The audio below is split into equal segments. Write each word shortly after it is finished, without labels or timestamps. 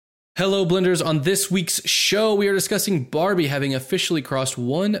Hello, Blenders. On this week's show, we are discussing Barbie having officially crossed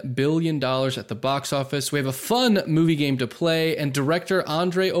 $1 billion at the box office. We have a fun movie game to play, and director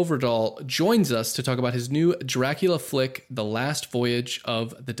Andre Overdahl joins us to talk about his new Dracula flick, The Last Voyage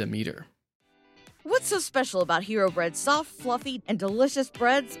of the Demeter. What's so special about Hero Bread's soft, fluffy, and delicious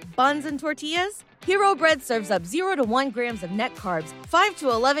breads, buns, and tortillas? Hero Bread serves up 0 to 1 grams of net carbs, 5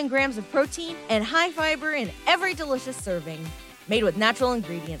 to 11 grams of protein, and high fiber in every delicious serving. Made with natural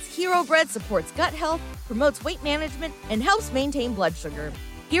ingredients, Hero Bread supports gut health, promotes weight management, and helps maintain blood sugar.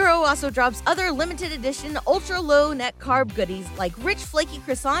 Hero also drops other limited edition ultra-low net carb goodies like rich flaky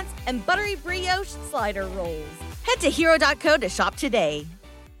croissants and buttery brioche slider rolls. Head to hero.co to shop today.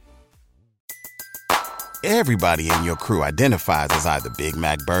 Everybody in your crew identifies as either Big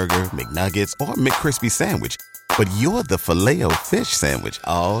Mac Burger, McNuggets, or McCrispy Sandwich. But you're the Filet-O-Fish Sandwich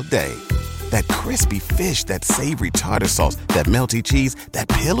all day. That crispy fish, that savory tartar sauce, that melty cheese, that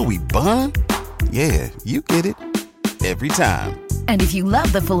pillowy bun. Yeah, you get it. Every time. And if you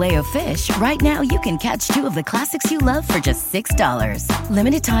love the Filet-O-Fish, right now you can catch 2 of the classics you love for just $6.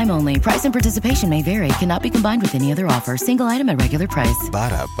 Limited time only. Price and participation may vary. Cannot be combined with any other offer. Single item at regular price.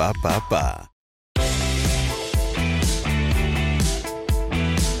 Ba-da-ba-ba-ba.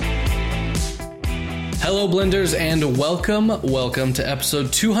 Hello, Blenders, and welcome to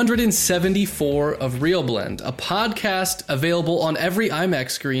episode 274 of Real Blend, a podcast available on every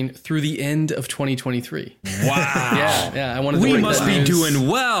IMAX screen through the end of 2023. Wow. Yeah, I wanted to We break must that be news. doing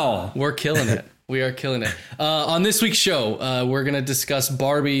well. We're killing it. We are killing it. On this week's show, we're going to discuss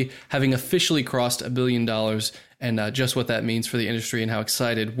Barbie having officially crossed $1 billion and just what that means for the industry and how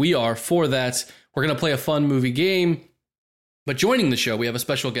excited we are for that. We're going to play a fun movie game. But joining the show, we have a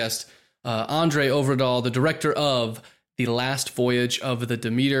special guest, Andre Overdahl, the director of The Last Voyage of the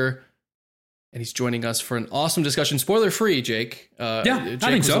Demeter. And he's joining us for an awesome discussion. Spoiler free, Jake. Jake I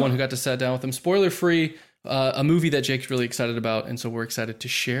think was the one who got to sit down with him. Spoiler free, a movie that Jake's really excited about. And so we're excited to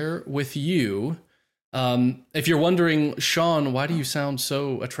share with you. If you're wondering, Sean, why do you sound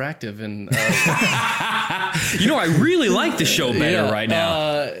so attractive? And I really like the show better right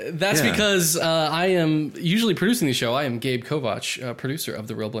now. That's because I am usually producing the show. I am Gabe Kovach, producer of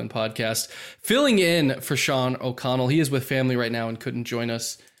the Real Blend podcast, filling in for Sean O'Connell. He is with family right now and couldn't join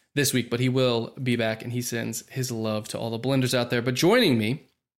us this week, but he will be back, and he sends his love to all the Blenders out there. But joining me,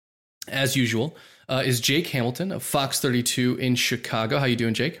 as usual, is Jake Hamilton of Fox 32 in Chicago. How you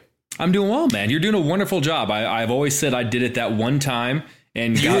doing, Jake? I'm doing well, man. You're doing a wonderful job. I've always said I did it that one time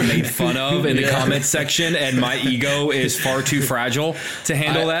and got made fun of in the comments section, and my ego is far too fragile to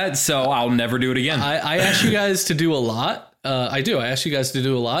handle that, so I'll never do it again. I ask you guys to do a lot. I ask you guys to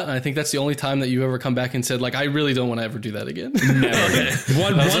do a lot, and I think that's the only time that you ever come back and said, like, I really don't want to ever do that again. Never.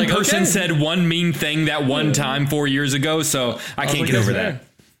 One person said one mean thing that one time 4 years ago, so I can't get over that.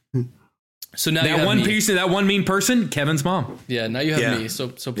 So now that one mean person, Kevin's mom. Yeah, now you have me. So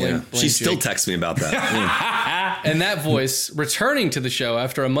blame She still Jake. texts me about that. And that voice returning to the show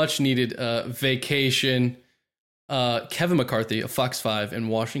after a much needed vacation, Kevin McCarthy of Fox 5 in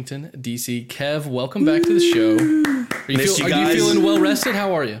Washington, D.C. Kev, welcome back to the show. Are you feeling well rested?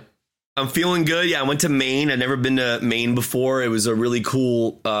 How are you? I'm feeling good. Yeah, I went to Maine. I'd never been to Maine before. It was a really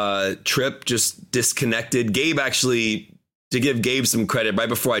cool trip, just disconnected. Gabe actually... To give Gabe some credit, right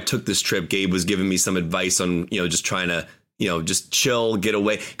before I took this trip, Gabe was giving me some advice on, just trying to, just chill, get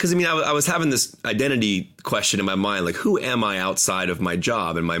away. Because, I was having this identity question in my mind, like, who am I outside of my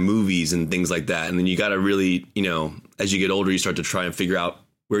job and my movies and things like that? And then you got to really, as you get older, you start to try and figure out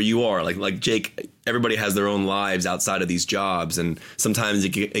where you are. Like Jake, everybody has their own lives outside of these jobs, and sometimes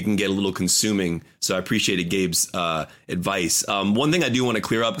it can get a little consuming. So I appreciated Gabe's advice. One thing I do want to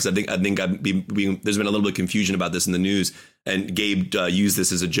clear up, because I think there's been a little bit of confusion about this in the news. And Gabe used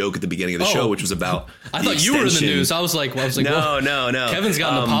this as a joke at the beginning of the show, which was about. I thought you were in the news. I was like, no. Kevin's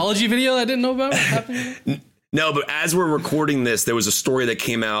got an apology video I didn't know about. No, but as we're recording this, there was a story that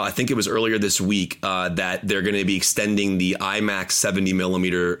came out, I think it was earlier this week, that they're going to be extending the IMAX 70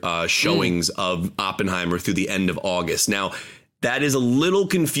 millimeter showings of Oppenheimer through the end of August. Now, that is a little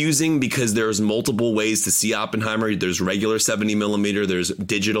confusing because there's multiple ways to see Oppenheimer. There's regular 70 millimeter, there's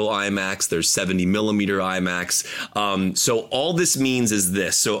digital IMAX, there's 70 millimeter IMAX. So all this means is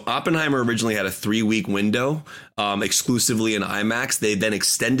this. So Oppenheimer originally had a 3-week window exclusively in IMAX. They then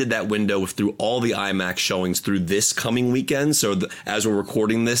extended that window through all the IMAX showings through this coming weekend. So as we're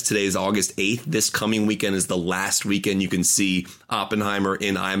recording this, today is August 8th. This coming weekend is the last weekend you can see Oppenheimer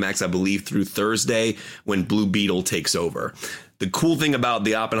in IMAX, I believe, through Thursday when Blue Beetle takes over. The cool thing about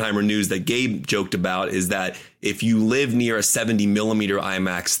the Oppenheimer news that Gabe joked about is that if you live near a 70 millimeter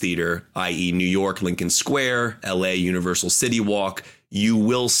IMAX theater, i.e. New York, Lincoln Square, LA, Universal City Walk, you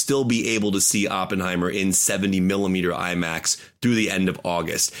will still be able to see Oppenheimer in 70 millimeter IMAX through the end of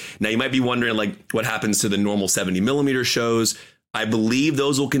August. Now, you might be wondering, like, what happens to the normal 70 millimeter shows? I believe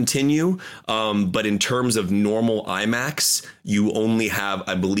those will continue. But in terms of normal IMAX, you only have,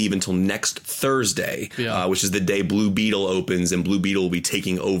 I believe, until next Thursday, which is the day Blue Beetle opens, and Blue Beetle will be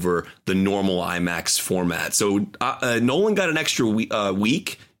taking over the normal IMAX format. So Nolan got an extra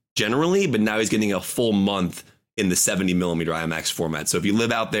week generally, but now he's getting a full month in the 70 millimeter IMAX format. So if you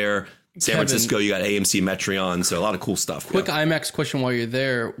live out there, San Francisco, you got AMC Metreon. So a lot of cool stuff. Quick IMAX question while you're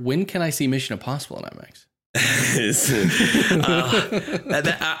there. When can I see Mission Impossible in IMAX?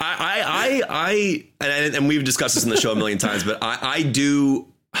 And we've discussed this in the show a million times, but I do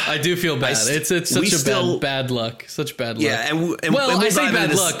feel bad. It's such bad luck. Such bad luck. Yeah, and I say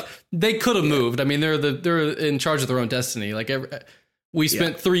bad luck. They could have moved. I mean, they're in charge of their own destiny. Like we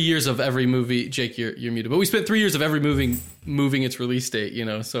spent 3 years of every movie. Jake, you're muted. But we spent 3 years of every movie moving its release date. You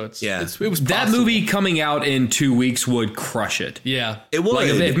know, so it was possible. That movie coming out in 2 weeks would crush it. Yeah, it would. Like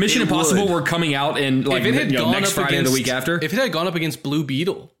if Mission Impossible were coming out in like next Friday or the week after, if it had gone up against Blue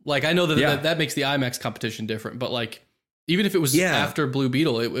Beetle, like I know that makes the IMAX competition different, but like even if it was after Blue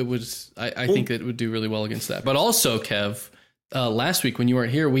Beetle, it was. I think it would do really well against that. But also, Kev. Last week when you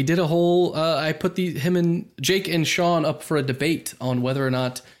weren't here, we did a whole. I put him and Jake and Sean up for a debate on whether or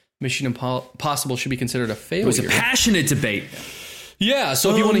not Mission Impossible should be considered a failure. It was a passionate debate. Yeah,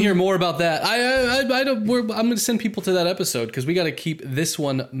 so if you want to hear more about that, I'm going to send people to that episode because we got to keep this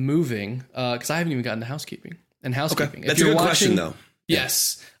one moving because I haven't even gotten to housekeeping. Okay. That's a good question, though.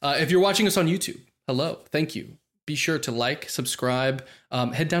 Yes, if you're watching us on YouTube, hello, thank you. Be sure to like, subscribe,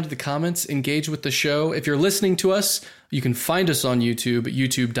 head down to the comments, engage with the show. If you're listening to us, you can find us on YouTube,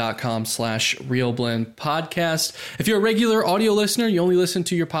 youtube.com/RealBlendPodcast. If you're a regular audio listener, you only listen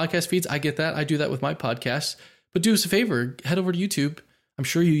to your podcast feeds. I get that. I do that with my podcast. But do us a favor, head over to YouTube. I'm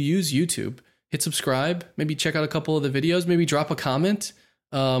sure you use YouTube. Hit subscribe, maybe check out a couple of the videos, maybe drop a comment.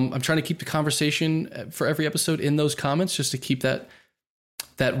 I'm trying to keep the conversation for every episode in those comments just to keep that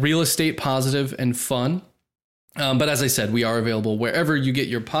real estate positive and fun. But as I said, we are available wherever you get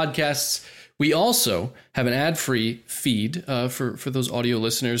your podcasts. We also have an ad-free feed for those audio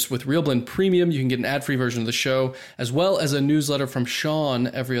listeners. With Real Blend Premium, you can get an ad-free version of the show, as well as a newsletter from Sean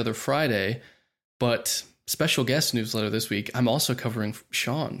every other Friday. But special guest newsletter this week, I'm also covering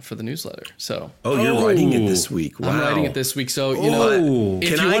Sean for the newsletter. So, you're writing it this week. Wow. I'm writing it this week. So, you know,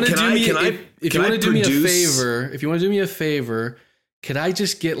 if you want to do me a favor, could I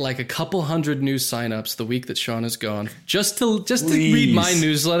just get like a couple hundred new signups the week that Sean is gone? Just to read my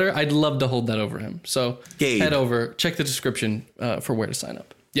newsletter, I'd love to hold that over him. So head over, check the description for where to sign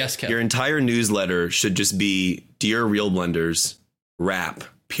up. Yes, Kevin. Your entire newsletter should just be Dear Real Blenders, rap.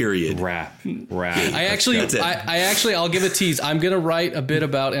 Period. Rap. I actually, I'll give a tease. I'm gonna write a bit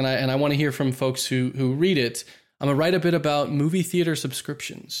about, and I want to hear from folks who read it. I'm gonna write a bit about movie theater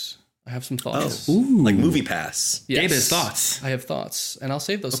subscriptions. I have some thoughts. Like Movie Pass. Yes. Gabe has thoughts. I have thoughts, and I'll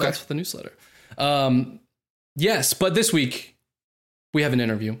save those thoughts for the newsletter. Yes, but this week we have an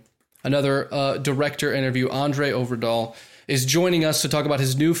interview. Another director interview. Andre Overdahl is joining us to talk about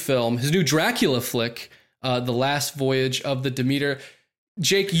his new film, his new Dracula flick, The Last Voyage of the Demeter.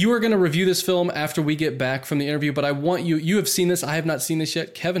 Jake, you are going to review this film after we get back from the interview, but I want you have seen this. I have not seen this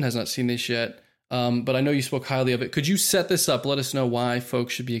yet. Kevin has not seen this yet. But I know you spoke highly of it. Could you set this up? Let us know why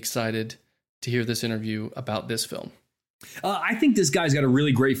folks should be excited to hear this interview about this film. I think this guy's got a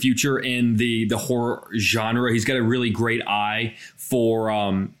really great future in the horror genre. He's got a really great eye for,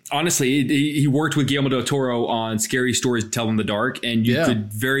 honestly, he worked with Guillermo del Toro on Scary Stories to Tell in the Dark, and you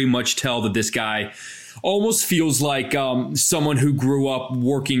could very much tell that this guy almost feels like someone who grew up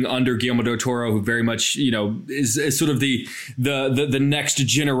working under Guillermo del Toro, who very much, is sort of the next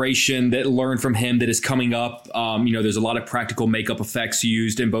generation that learned from him that is coming up. There's a lot of practical makeup effects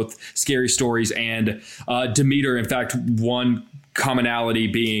used in both Scary Stories and Demeter. In fact, one commonality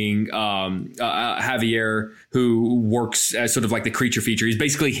being Javier, who works as sort of like the creature feature. He's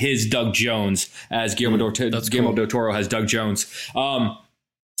basically his Doug Jones, as Guillermo del Toro has Doug Jones.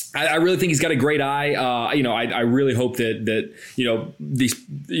 I really think he's got a great eye. I really hope that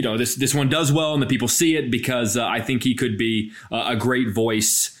this one does well and that people see it, because I think he could be a great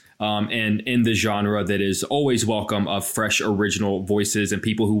voice in the genre that is always welcome of fresh, original voices and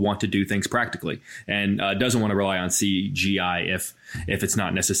people who want to do things practically and doesn't want to rely on CGI if it's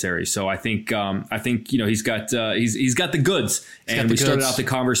not necessary. So I think he's got the goods. And we started out the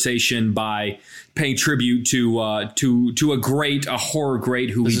conversation by paying tribute to a horror great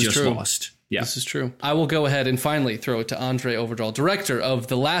who we just lost. Yeah, this is true. I will go ahead and finally throw it to Andre Overdahl, director of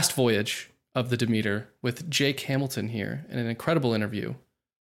The Last Voyage of the Demeter with Jake Hamilton here in an incredible interview.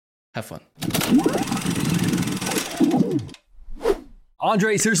 Have fun.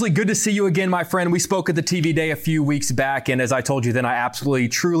 Andre, seriously, good to see you again, my friend. We spoke at the TV Day a few weeks back, and as I told you then, I absolutely,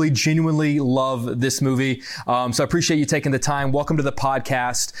 truly, genuinely love this movie. So I appreciate you taking the time. Welcome to the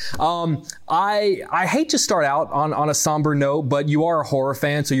podcast. I hate to start out on a somber note, but you are a horror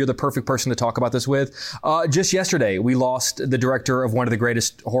fan, so you're the perfect person to talk about this with. Just yesterday, we lost the director of one of the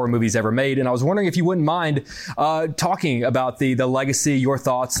greatest horror movies ever made, and I was wondering if you wouldn't mind talking about the legacy, your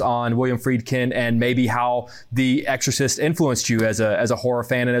thoughts on William Friedkin, and maybe how The Exorcist influenced you as a horror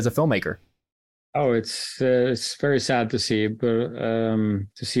fan and as a filmmaker. Oh, it's very sad to see, but to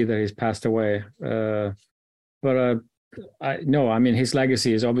see that he's passed away. I mean, his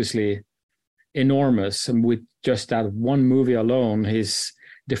legacy is obviously enormous, and with just that one movie alone, he's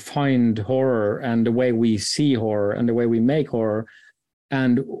defined horror and the way we see horror and the way we make horror.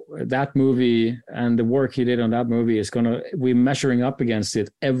 And that movie and the work he did on that movie we're measuring up against it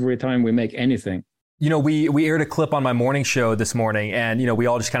every time we make anything. You know, we aired a clip on my morning show this morning, and, you know, we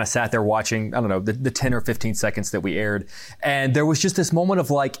all just kind of sat there watching, I don't know, the 10 or 15 seconds that we aired. And there was just this moment of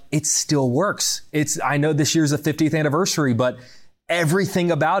like, it still works. I know this year's the 50th anniversary, but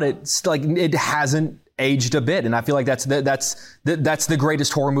everything about it's like, it hasn't aged a bit. And I feel like that's the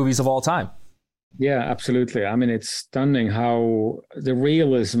greatest horror movies of all time. Yeah, absolutely. I mean, it's stunning how the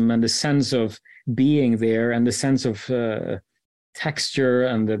realism and the sense of being there and the sense of texture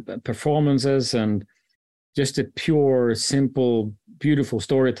and the performances and just the pure, simple, beautiful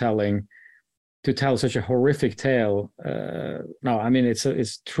storytelling to tell such a horrific tale. No, I mean,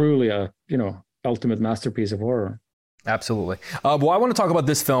 it's truly a, ultimate masterpiece of horror. Absolutely. Well, I want to talk about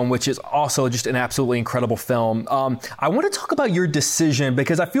this film, which is also just an absolutely incredible film. I want to talk about your decision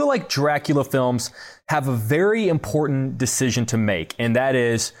because I feel like Dracula films have a very important decision to make, and that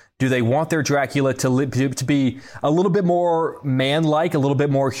is, do they want their Dracula to be a little bit more man-like, a little bit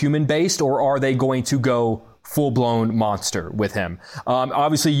more human-based, or are they going to go full-blown monster with him?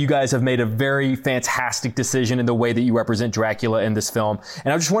 Obviously, you guys have made a very fantastic decision in the way that you represent Dracula in this film.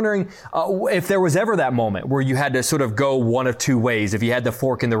 And I'm just wondering if there was ever that moment where you had to sort of go one of two ways, if you had the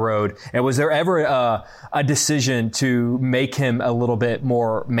fork in the road, and was there ever a decision to make him a little bit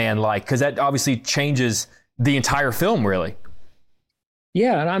more man-like? Because that obviously changes the entire film, really.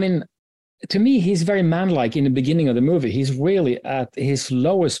 Yeah, and I mean, to me, he's very man-like in the beginning of the movie. He's really at his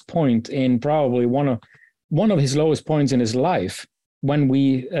lowest point in probably one of his lowest points in his life when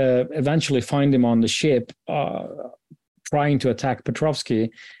we eventually find him on the ship trying to attack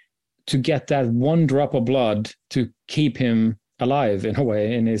Petrovsky to get that one drop of blood to keep him alive in a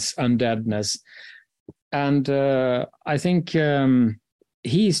way in his undeadness. And I think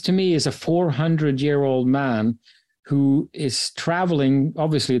he's, to me, is a 400-year-old man who is traveling,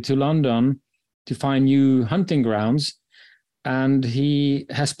 obviously, to London to find new hunting grounds. And he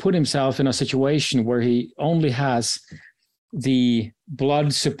has put himself in a situation where he only has the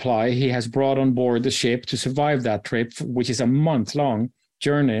blood supply he has brought on board the ship to survive that trip, which is a month-long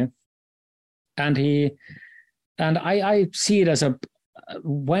journey. And I see it as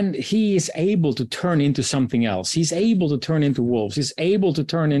when he is able to turn into something else, he's able to turn into wolves, he's able to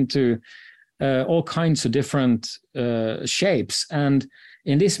turn into all kinds of different shapes. And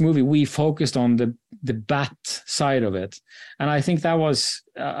in this movie, we focused on the bat side of it. And I think that was,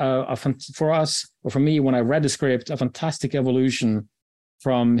 for us, or for me, when I read the script, a fantastic evolution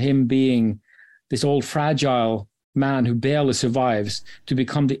from him being this old fragile man who barely survives to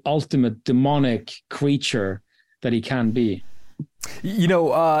become the ultimate demonic creature that he can be. You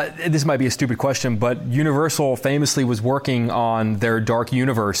know, this might be a stupid question, but Universal famously was working on their Dark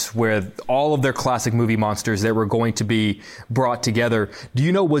Universe with all of their classic movie monsters that were going to be brought together. Do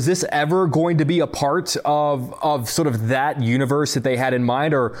you know, was this ever going to be a part of sort of that universe that they had in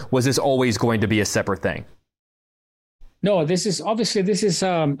mind, or was this always going to be a separate thing? No, this is an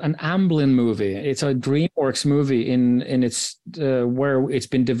Amblin movie. It's a DreamWorks movie in its where it's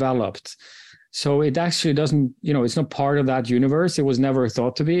been developed. So it actually doesn't, it's not part of that universe. It was never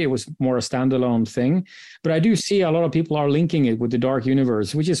thought to be. It was more a standalone thing. But I do see a lot of people are linking it with the Dark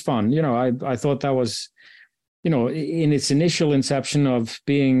Universe, which is fun. I thought that was, in its initial inception of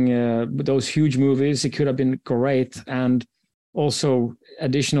being those huge movies, it could have been great. And also,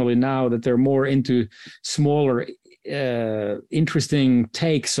 additionally, now that they're more into smaller, interesting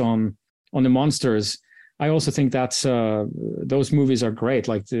takes on the monsters, I also think that's those movies are great.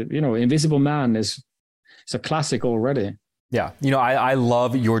 Like Invisible Man is a classic already. Yeah. I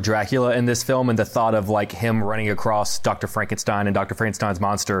love your Dracula in this film, and the thought of like him running across Dr. Frankenstein and Dr. Frankenstein's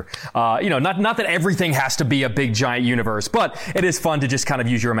monster. Not that everything has to be a big giant universe, but it is fun to just kind of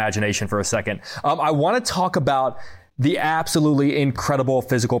use your imagination for a second. I want to talk about the absolutely incredible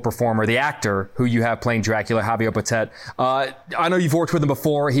physical performer, the actor who you have playing Dracula, Javier Botet. I know you've worked with him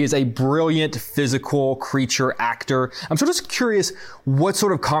before. He is a brilliant physical creature actor. I'm sort of just curious, what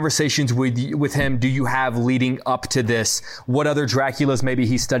sort of conversations with him do you have leading up to this? What other Draculas maybe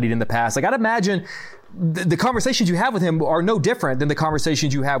he studied in the past? Like, I'd imagine the conversations you have with him are no different than the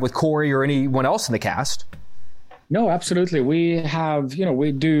conversations you have with Corey or anyone else in the cast. No, absolutely. We have,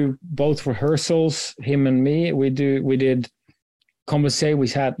 we do both rehearsals, him and me. We did conversate. We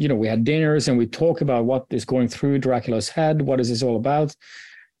had dinners and we talk about what is going through Dracula's head. What is this all about?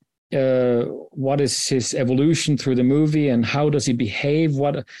 What is his evolution through the movie and how does he behave?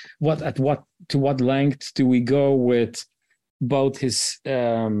 To what length do we go with both his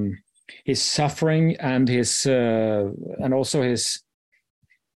suffering and his and also his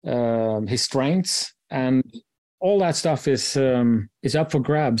strengths, and all that stuff is up for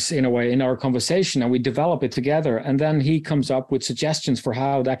grabs in a way in our conversation, and we develop it together. And then he comes up with suggestions for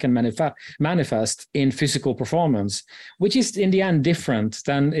how that can manifest in physical performance, which is in the end different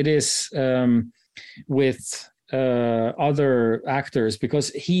than it is with other actors,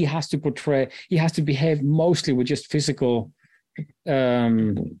 because he has to behave mostly with just physical,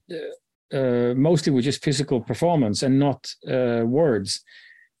 performance and not words.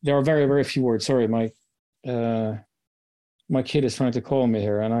 There are very, very few words. Sorry, my kid is trying to call me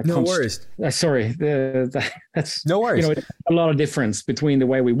here, and I no worries. Sorry, that's no worries. A lot of difference between the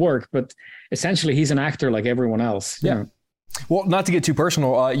way we work, but essentially he's an actor like everyone else. Yeah. Well, not to get too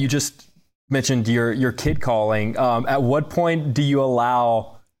personal, you just mentioned your kid calling. At what point do you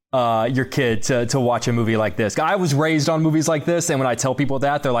allow your kid to watch a movie like this? I was raised on movies like this, and when I tell people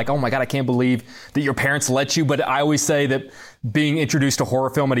that, they're like, "Oh my God, I can't believe that your parents let you." But I always say that being introduced to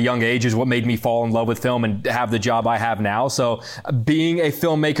horror film at a young age is what made me fall in love with film and have the job I have now. So being a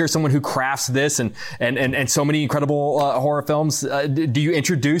filmmaker, someone who crafts this and so many incredible horror films, do you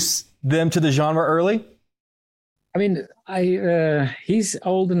introduce them to the genre early? I mean, he's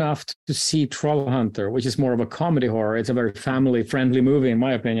old enough to see Troll Hunter, which is more of a comedy horror. It's a very family-friendly movie, in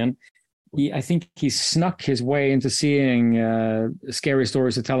my opinion. I think he snuck his way into seeing Scary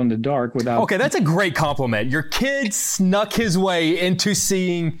Stories to Tell in the Dark without... Okay, that's a great compliment. Your kid snuck his way into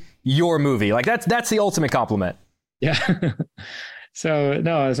seeing your movie. Like, that's the ultimate compliment. Yeah. So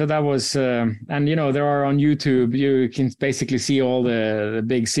that was... and, there are on YouTube, you can basically see all the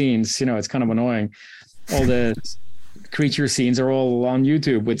big scenes. It's kind of annoying. All the creature scenes are all on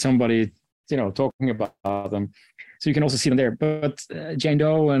YouTube with somebody, talking about them. So you can also see them there. But Jane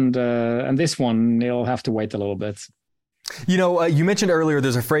Doe and this one, they'll have to wait a little bit. You mentioned earlier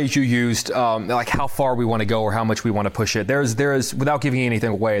there's a phrase you used, like how far we want to go or how much we want to push it. There is, without giving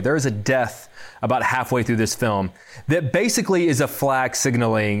anything away, there is a death about halfway through this film that basically is a flag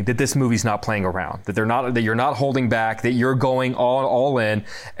signaling that this movie's not playing around, that you're not holding back, that you're going all in,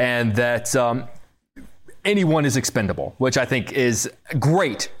 and that anyone is expendable, which I think is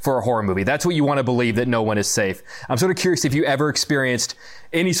great for a horror movie. That's what you want to believe, that no one is safe. I'm sort of curious if you ever experienced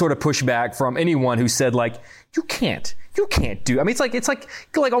any sort of pushback from anyone who said, like, you can't do. I mean, it's like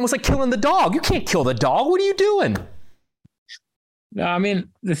almost like killing the dog. You can't kill the dog. What are you doing? No, I mean,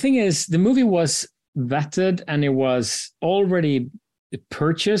 the thing is, the movie was vetted and it was already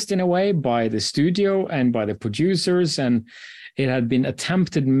purchased in a way by the studio and by the producers, and it had been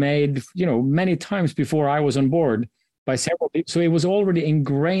made, many times before I was on board by several people. So it was already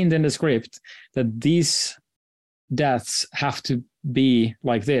ingrained in the script that these deaths have to be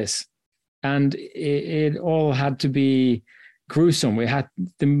like this. And it all had to be gruesome.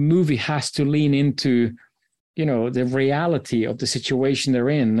 The movie has to lean into, the reality of the situation they're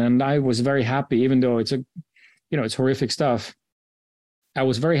in. And I was very happy, even though it's horrific stuff. I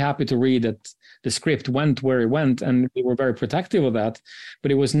was very happy to read that the script went where it went, and we were very protective of that.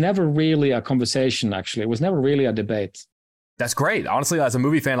 But it was never really a conversation, actually. It was never really a debate. That's great. Honestly, as a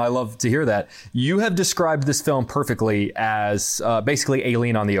movie fan, I love to hear that. You have described this film perfectly as basically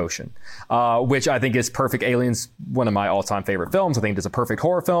Alien on the Ocean, which I think is perfect. Alien's one of my all-time favorite films. I think it's a perfect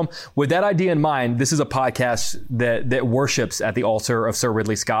horror film. With that idea in mind, this is a podcast that worships at the altar of Sir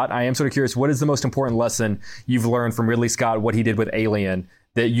Ridley Scott. I am sort of curious, what is the most important lesson you've learned from Ridley Scott, what he did with Alien,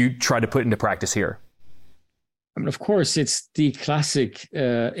 that you try to put into practice here? I mean, of course, it's the classic.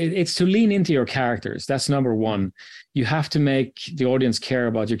 It's to lean into your characters. That's number one. You have to make the audience care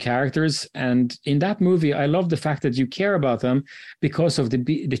about your characters. And in that movie, I love the fact that you care about them because of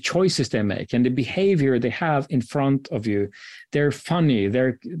the choices they make and the behavior they have in front of you. They're funny.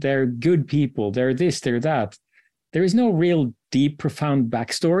 They're good people. They're this. They're that. There is no real deep, profound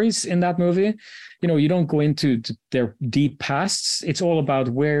backstories in that movie. You don't go into their deep pasts. It's all about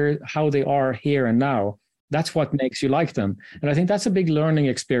how they are here and now. That's what makes you like them. And I think that's a big learning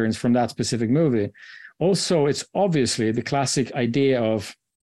experience from that specific movie. Also, it's obviously the classic idea of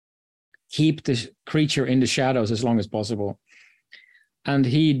keep the creature in the shadows as long as possible.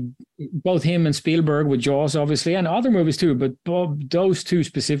 And both him and Spielberg with Jaws, obviously, and other movies too, but those two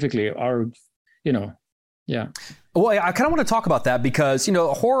specifically are, yeah. Well, I kind of want to talk about that because,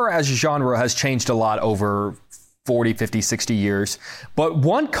 horror as a genre has changed a lot over 40, 50, 60 years. But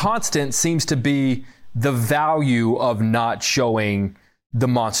one constant seems to be the value of not showing the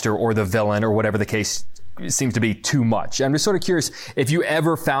monster or the villain or whatever the case seems to be too much. I'm just sort of curious if you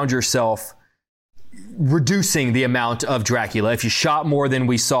ever found yourself reducing the amount of Dracula, if you shot more than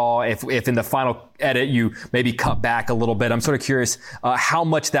we saw, if in the final edit you maybe cut back a little bit. I'm sort of curious how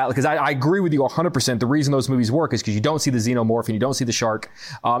much that, because I agree with you 100%. The reason those movies work is because you don't see the xenomorph and you don't see the shark.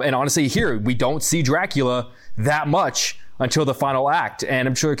 And honestly, here we don't see Dracula that much until the final act. And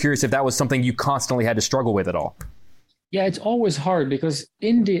I'm sure curious if that was something you constantly had to struggle with at all. Yeah, it's always hard because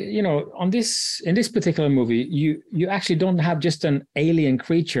in this particular movie, you actually don't have just an alien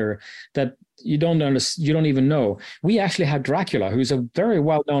creature that you don't even know. We actually have Dracula, who's a very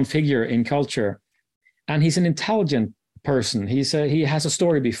well-known figure in culture, and he's an intelligent person. He has a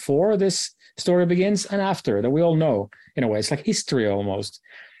story before this story begins and after that we all know. In a way, it's like history almost.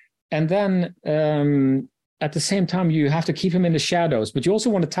 And then at the same time, you have to keep him in the shadows, but you also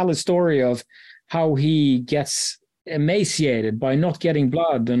want to tell a story of how he gets emaciated by not getting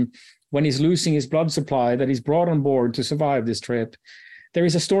blood, and when he's losing his blood supply that he's brought on board to survive this trip. There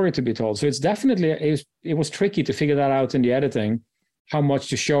is a story to be told. So it's definitely, it was tricky to figure that out in the editing, how much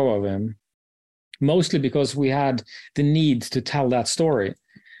to show of him, mostly because we had the need to tell that story.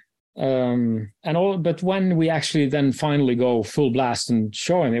 But when we actually then finally go full blast and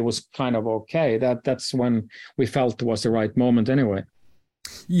show him, it was kind of okay. That's when we felt it was the right moment anyway.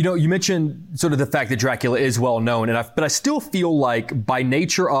 You mentioned sort of the fact that Dracula is well known, but I still feel like by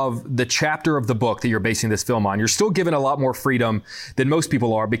nature of the chapter of the book that you're basing this film on, you're still given a lot more freedom than most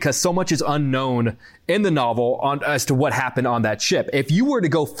people are because so much is unknown in the novel as to what happened on that ship. If you were to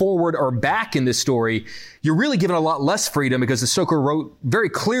go forward or back in this story, you're really given a lot less freedom because the Stoker wrote very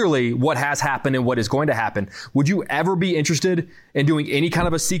clearly what has happened and what is going to happen. Would you ever be interested in doing any kind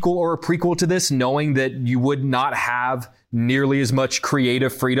of a sequel or a prequel to this, knowing that you would not have nearly as much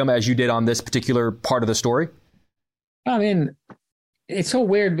creative freedom as you did on this particular part of the story? I mean, it's so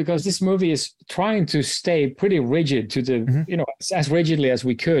weird because this movie is trying to stay pretty rigid to the, as rigidly as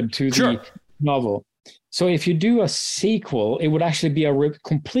we could to the novel. So if you do a sequel, it would actually be a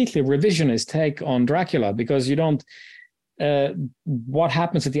completely revisionist take on Dracula because you don't, what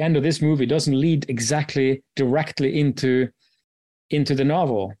happens at the end of this movie doesn't lead exactly directly into the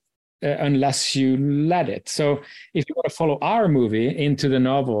novel. Unless you let it. So if you want to follow our movie into the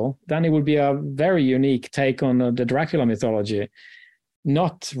novel, then it would be a very unique take on the Dracula mythology,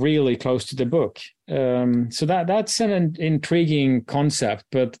 not really close to the book. So that's an intriguing concept,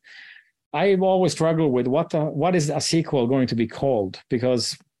 but I've always struggled with what is a sequel going to be called,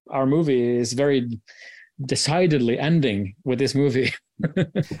 because our movie is very decidedly ending with this movie.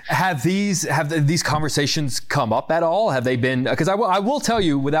 Have these conversations come up at all? Have they been, because I will tell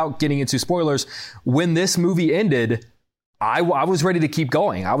you without getting into spoilers, when this movie ended, I was ready to keep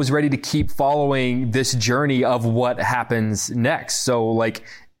going. I was ready to keep following this journey of what happens next. So like,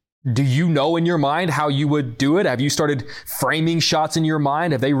 do you know in your mind how you would do it? Have you started framing shots in your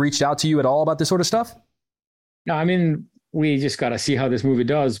mind? Have they reached out to you at all about this sort of stuff? No, I mean, we just got to see how this movie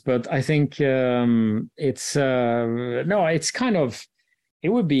does. But I think it's kind of, it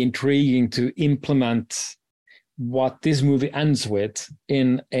would be intriguing to implement what this movie ends with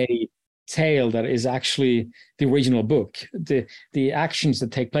in a tale that is actually the original book, the actions that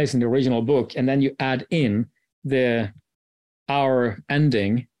take place in the original book, and then you add in our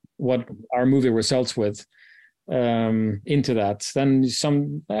ending, what our movie results with, into that. Then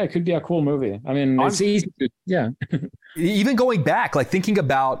it could be a cool movie. I mean, it's easy to, yeah. Even going back, like thinking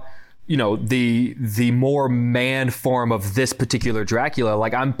about, the more man form of this particular Dracula,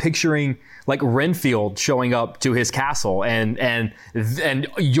 like I'm picturing like Renfield showing up to his castle and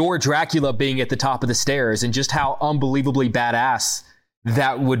your Dracula being at the top of the stairs, and just how unbelievably badass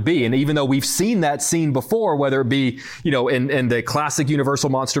that would be. And even though we've seen that scene before, whether it be, in the classic Universal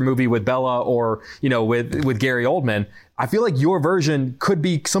monster movie with Bella or, with Gary Oldman, I feel like your version could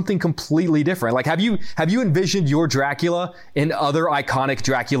be something completely different. Like, have you envisioned your Dracula in other iconic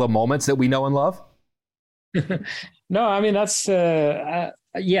Dracula moments that we know and love? No, I mean, that's,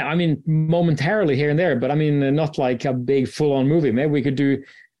 momentarily here and there, but I mean, not like a big full on movie. Maybe we could do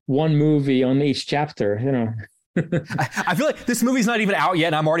one movie on each chapter, I feel like this movie's not even out yet,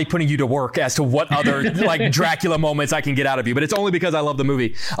 and I'm already putting you to work as to what other like Dracula moments I can get out of you. But it's only because I love the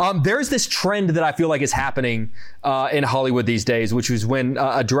movie. There's this trend that I feel like is happening in Hollywood these days, which is when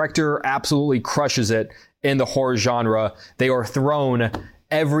a director absolutely crushes it in the horror genre, they are thrown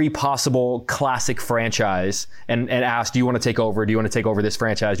every possible classic franchise and asked, do you want to take over? Do you want to take over this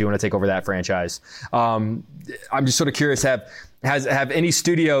franchise? Do you want to take over that franchise? I'm just sort of curious, have any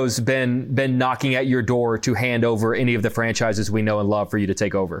studios been knocking at your door to hand over any of the franchises we know and love for you to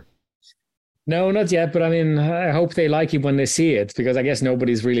take over? No, not yet. But I mean, I hope they like it when they see it, because I guess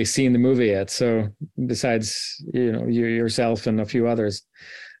nobody's really seen the movie yet. So besides, yourself and a few others.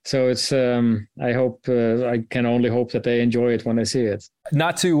 So it's, I can only hope that they enjoy it when they see it.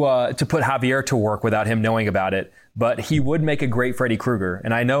 Not to put Javier to work without him knowing about it, but he would make a great Freddy Krueger.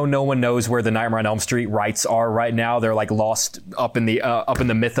 And I know no one knows where the Nightmare on Elm Street rights are right now. They're like lost up in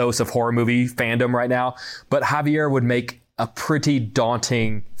the mythos of horror movie fandom right now. But Javier would make a pretty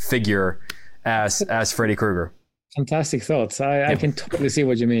daunting figure as Freddy Krueger. Fantastic thoughts. I can totally see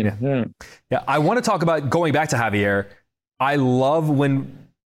what you mean. Yeah. I want to talk about going back to Javier. I love when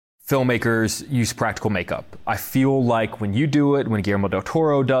filmmakers use practical makeup. I feel like when you do it, when Guillermo del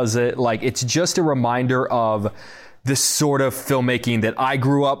Toro does it, like it's just a reminder of the sort of filmmaking that I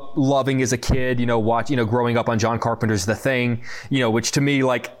grew up loving as a kid, growing up on John Carpenter's The Thing, which to me,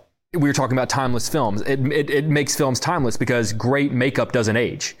 like we were talking about timeless films. It makes films timeless because great makeup doesn't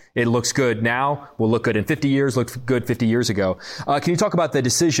age. It looks good now, will look good in 50 years, looked good 50 years ago. Can you talk about the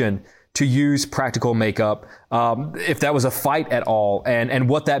decision to use practical makeup, if that was a fight at all, and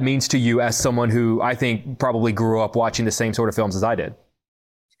what that means to you as someone who I think probably grew up watching the same sort of films as I did?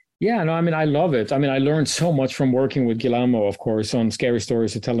 Yeah, no, I mean, I love it. I mean, I learned so much from working with Guillermo, of course, on Scary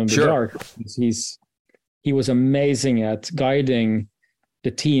Stories to Tell in the Dark. He was amazing at guiding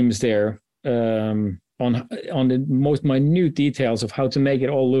the teams there on the most minute details of how to make it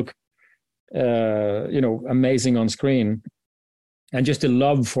all look, amazing on screen. And just a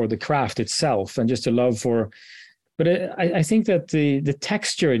love for the craft itself, and just a love for, but I think that the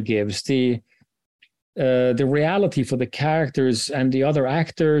texture it gives, the reality for the characters and the other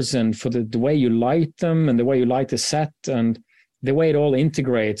actors, and for the way you light them and the way you light the set and the way it all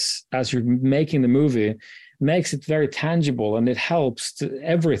integrates as you're making the movie, makes it very tangible, and it helps to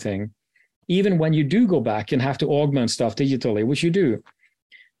everything. Even when you do go back and have to augment stuff digitally, which you do.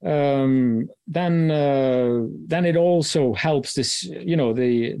 Then it also helps this,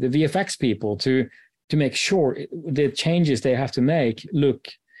 the VFX people to make sure the changes they have to make look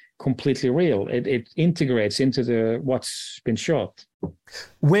completely real. It integrates into what's been shot.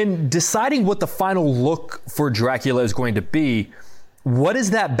 When deciding what the final look for Dracula is going to be, what is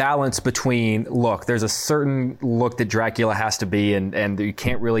that balance between, look, there's a certain look that Dracula has to be, and you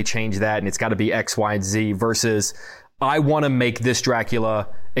can't really change that, and it's got to be X, Y, and Z, versus I want to make this Dracula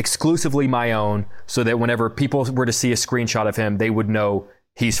exclusively my own, so that whenever people were to see a screenshot of him, they would know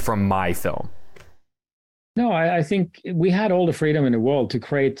he's from my film? No, I think we had all the freedom in the world to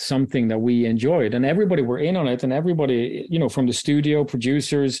create something that we enjoyed, and everybody were in on it, and everybody, from the studio,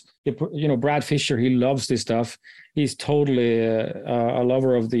 producers, Brad Fisher, he loves this stuff. He's totally a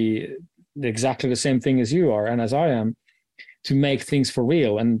lover of exactly the same thing as you are, and as I am, to make things for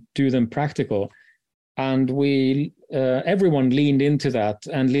real and do them practical. And everyone leaned into that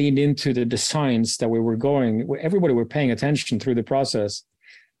and leaned into the designs that we were going. Everybody were paying attention through the process,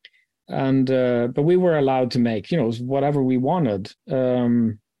 and but we were allowed to make whatever we wanted.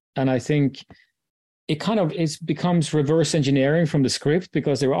 And I think it becomes reverse engineering from the script,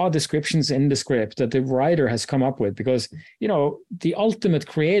 because there are descriptions in the script that the writer has come up with. Because the ultimate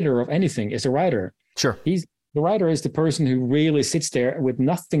creator of anything is the writer. Sure, the writer is the person who really sits there with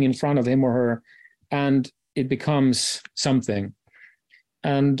nothing in front of him or her, and it becomes something.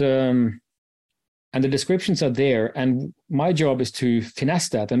 And the descriptions are there, and my job is to finesse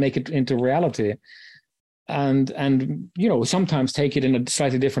that and make it into reality, and sometimes take it in a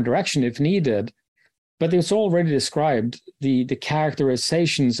slightly different direction if needed. But it's already described. The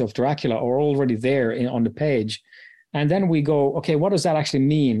characterizations of Dracula are already there on the page. And then we go, okay, what does that actually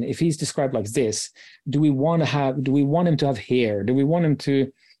mean? If he's described like this, do we want him to have hair? Do we want him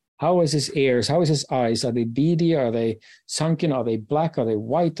to How is his ears? How is his eyes? Are they beady? Are they sunken? Are they black? Are they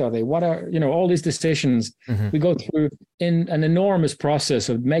white? Are they what are, all these decisions we go through in an enormous process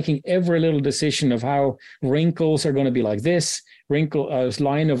of making every little decision of how wrinkles are going to be like this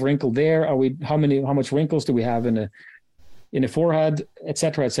line of wrinkle there. How much wrinkles do we have in a forehead, et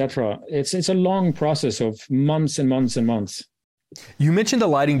cetera, et cetera. It's a long process of months and months and months. You mentioned the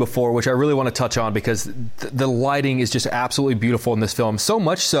lighting before, which I really want to touch on because the lighting is just absolutely beautiful in this film. So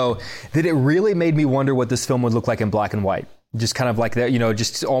much so that it really made me wonder what this film would look like in black and white. Just kind of like that,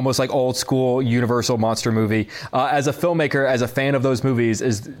 just almost like old school Universal monster movie. As a filmmaker, as a fan of those movies,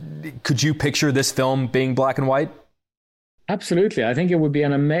 could you picture this film being black and white? Absolutely. I think it would be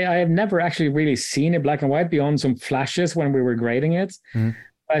an amazing. I have never actually really seen it black and white beyond some flashes when we were grading it. Mm-hmm.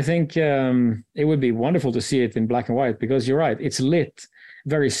 I think it would be wonderful to see it in black and white because you're right. It's lit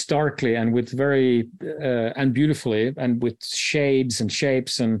very starkly and with and beautifully and with shades and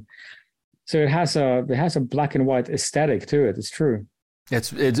shapes. And so it has a black and white aesthetic to it. It's true.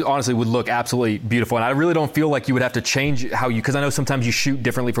 It honestly would look absolutely beautiful. And I really don't feel like you would have to change because I know sometimes you shoot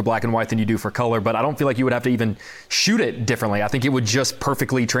differently for black and white than you do for color, but I don't feel like you would have to even shoot it differently. I think it would just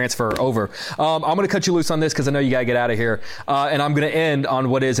perfectly transfer over. I'm going to cut you loose on this because I know you got to get out of here. And I'm going to end on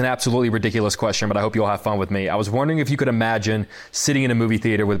what is an absolutely ridiculous question, but I hope you'll have fun with me. I was wondering if you could imagine sitting in a movie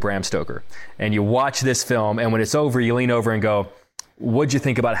theater with Bram Stoker and you watch this film and when it's over, you lean over and go, what'd you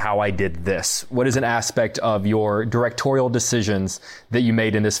think about how I did this? What is an aspect of your directorial decisions that you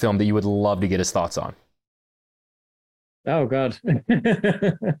made in this film that you would love to get his thoughts on? Oh, God.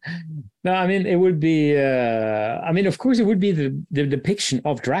 No, I mean, it would be, of course, it would be the depiction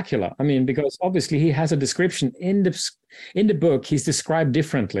of Dracula. I mean, because obviously he has a description in the book. He's described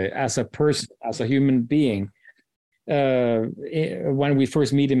differently as a person, as a human being, when we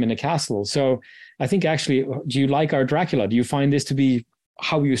first meet him in the castle. So I think actually, do you like our Dracula? Do you find this to be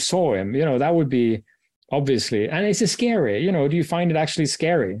how you saw him? That would be obviously, and it's scary. Do you find it actually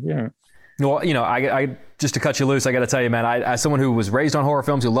scary? Well, I just to cut you loose, I got to tell you, man, as someone who was raised on horror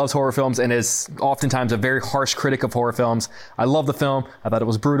films, who loves horror films, and is oftentimes a very harsh critic of horror films, I love the film. I thought it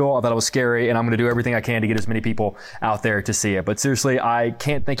was brutal. I thought it was scary, and I'm going to do everything I can to get as many people out there to see it. But seriously, I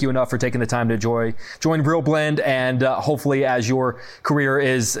can't thank you enough for taking the time to join Real Blend, and hopefully, as your career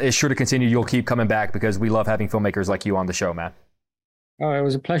is sure to continue, you'll keep coming back because we love having filmmakers like you on the show, man. Oh, it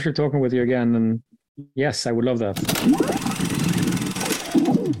was a pleasure talking with you again, and yes, I would love that.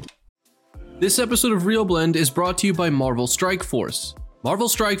 This episode of Real Blend is brought to you by Marvel Strike Force. Marvel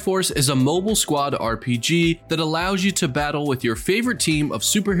Strike Force is a mobile squad RPG that allows you to battle with your favorite team of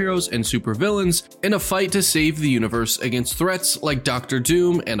superheroes and supervillains in a fight to save the universe against threats like Doctor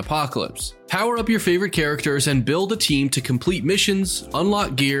Doom and Apocalypse. Power up your favorite characters and build a team to complete missions,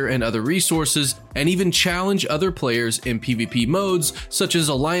 unlock gear and other resources, and even challenge other players in PvP modes such as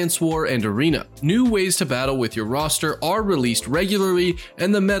Alliance War and Arena. New ways to battle with your roster are released regularly,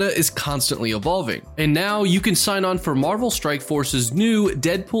 and the meta is constantly evolving. And now you can sign on for Marvel Strike Force's new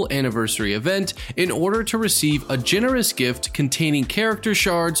Deadpool Anniversary event in order to receive a generous gift containing character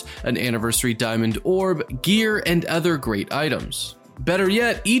shards, an Anniversary Diamond Orb, gear, and other great items. Better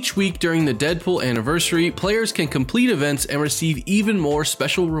yet, each week during the Deadpool Anniversary, players can complete events and receive even more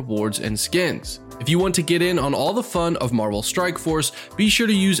special rewards and skins. If you want to get in on all the fun of Marvel Strike Force, be sure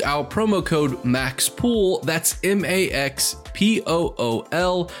to use our promo code MAXPOOL, that's MAXPOOL,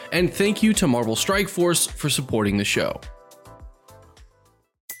 and thank you to Marvel Strike Force for supporting the show.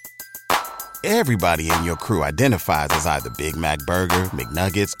 Everybody in your crew identifies as either Big Mac Burger,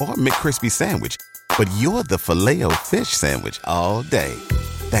 McNuggets, or McCrispy Sandwich. But you're the Filet-O-Fish Sandwich all day.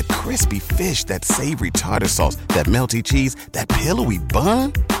 That crispy fish, that savory tartar sauce, that melty cheese, that pillowy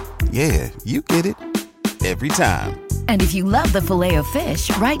bun. Yeah, you get it. Every time. And if you love the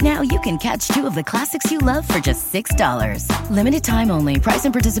Filet-O-Fish, right now you can catch two of the classics you love for just $6. Limited time only. Price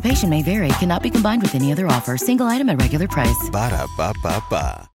and participation may vary. Cannot be combined with any other offer. Single item at regular price.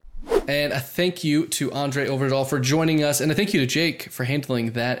 Ba-da-ba-ba-ba. And a thank you to Andre Overdahl for joining us, and a thank you to Jake for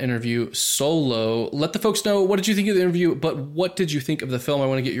handling that interview solo. Let the folks know, what did you think of the interview, but what did you think of the film? I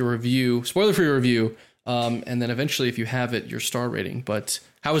want to get your review, spoiler for your review, and then eventually, if you have it, your star rating. But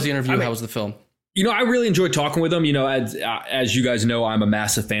how was the interview? How was the film? I really enjoyed talking with him. As you guys know, I'm a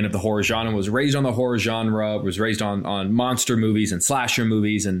massive fan of the horror genre, was raised on the horror genre, was raised on monster movies and slasher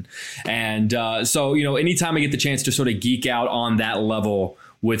movies. So, anytime I get the chance to sort of geek out on that level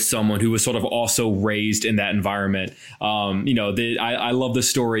with someone who was sort of also raised in that environment. I love the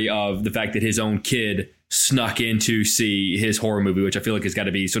story of the fact that his own kid snuck in to see his horror movie, which I feel like has got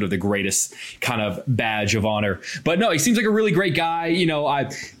to be sort of the greatest kind of badge of honor. But no, he seems like a really great guy. You know,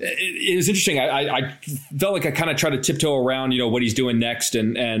 it was interesting. I felt like I kind of tried to tiptoe around, you know, what he's doing next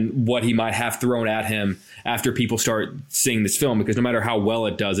and what he might have thrown at him after people start seeing this film, because no matter how well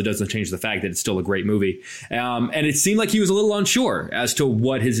it doesn't change the fact that it's still a great movie. And it seemed like he was a little unsure as to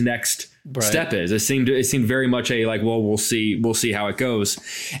what his next step is. It seemed very much a like, well, we'll see how it goes.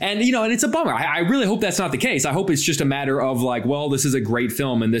 And, you know, and it's a bummer. I really hope that's not the case. I hope it's just a matter of like, well, this is a great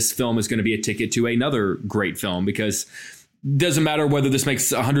film and this film is going to be a ticket to another great film, because it doesn't matter whether this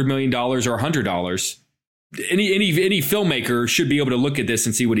makes $100 million or $100. Any filmmaker should be able to look at this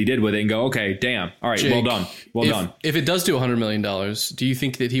and see what he did with it and go, okay, damn. All right. Jake, well done. If it does do $100 million, do you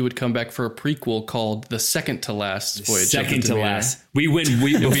think that he would come back for a prequel called The Second to Last Voyage? Second to Last. We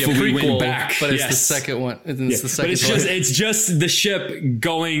win back. But it's the second one. It's the second but it's just the ship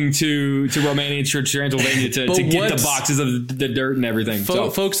going to Romania and Transylvania to get the boxes of the dirt and everything.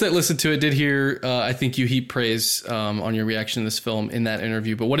 Folks that listened to it did hear, I think you heap praise on your reaction to this film in that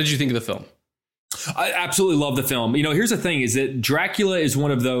interview. But what did you think of the film? I absolutely love the film. You know, here's the thing is that Dracula is one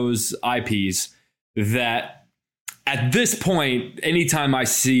of those IPs that at this point, anytime I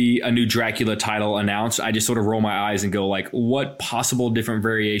see a new Dracula title announced, I just sort of roll my eyes and go like, what possible different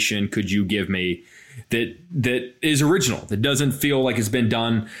variation could you give me that is original, that doesn't feel like it's been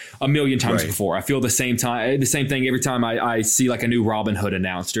done a million times before? I feel the same thing every time I see like a new Robin Hood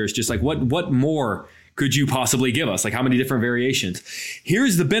announced, or it's just like, what more could you possibly give us? Like, how many different variations?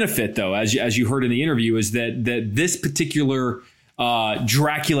 Here's the benefit, though, as you heard in the interview, is that this particular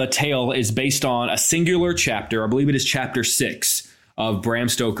Dracula tale is based on a singular chapter. I believe it is chapter 6 of Bram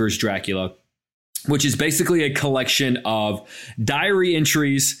Stoker's Dracula, which is basically a collection of diary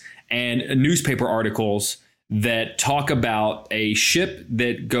entries and newspaper articles that talk about a ship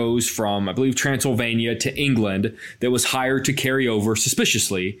that goes from, I believe, Transylvania to England that was hired to carry over,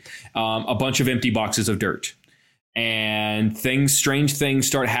 suspiciously, a bunch of empty boxes of dirt. And strange things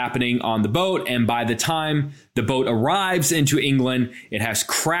start happening on the boat. And by the time the boat arrives into England, it has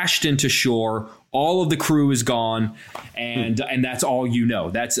crashed into shore. All of the crew is gone, and that's all you know.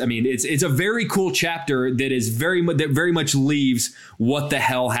 It's a very cool chapter that very much leaves what the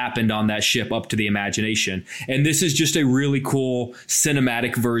hell happened on that ship up to the imagination. And this is just a really cool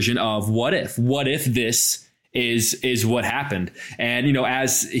cinematic version of what if this is what happened. And, you know,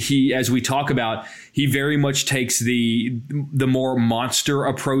 as we talk about, he very much takes the more monster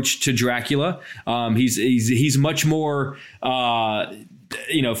approach to Dracula. He's much more,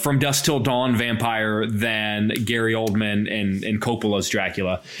 From Dusk Till Dawn vampire than Gary Oldman and Coppola's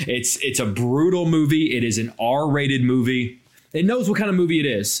Dracula. It's a brutal movie. It is an R-rated movie. It knows what kind of movie it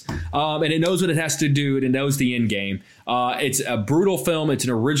is, and it knows what it has to do, and it knows the end game. It's a brutal film. It's an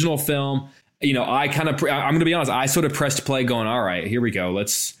original film. You know, I'm going to be honest, I sort of pressed play going, all right, here we go.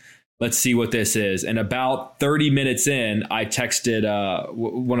 Let's see what this is. And about 30 minutes in, I texted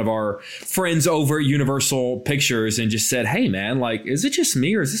one of our friends over at Universal Pictures and just said, hey, man, like, is it just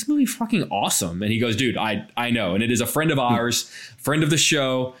me or is this movie fucking awesome? And he goes, dude, I know. And it is a friend of ours, friend of the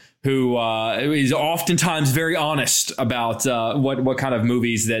show, who is oftentimes very honest about what kind of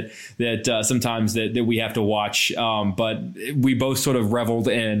movies that sometimes that we have to watch. But we both sort of reveled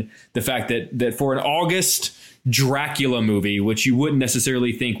in the fact that for an August Dracula movie, which you wouldn't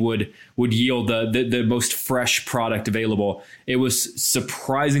necessarily think would yield the most fresh product available, it was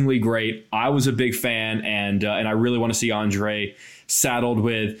surprisingly great. I was a big fan, and I really want to see Andre saddled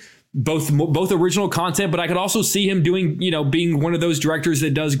with both original content, but I could also see him doing, being one of those directors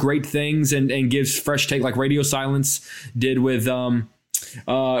that does great things and gives fresh take, like Radio Silence did with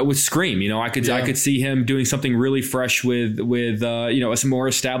Scream. I could see him doing something really fresh with a more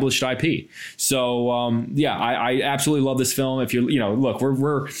established IP. So I absolutely love this film. If look,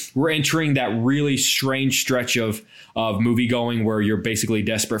 we're entering that really strange stretch of movie going where you're basically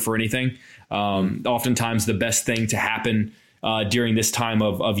desperate for anything. Oftentimes the best thing to happen during this time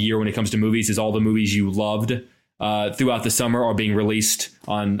of year when it comes to movies is all the movies you loved throughout the summer are being released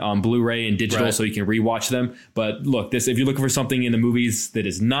on Blu-ray and digital, so you can rewatch them. But look, if you're looking for something in the movies that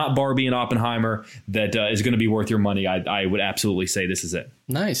is not Barbie and Oppenheimer that is going to be worth your money, I would absolutely say this is it.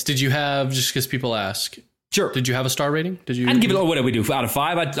 Nice. Did you have, just because people ask, sure, did you have a star rating? I'd give it, what did we do, out of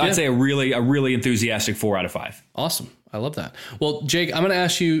 5? I'd say a really enthusiastic 4 out of 5. Awesome. I love that. Well, Jake, I'm going to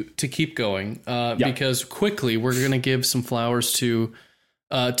ask you to keep going because quickly we're going to give some flowers to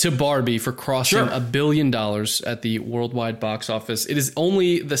Barbie for crossing $1 billion at the worldwide box office. It is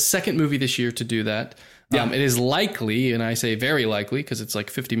only the second movie this year to do that. It is likely, and I say very likely because it's like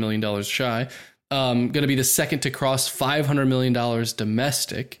 $50 million shy, going to be the second to cross $500 million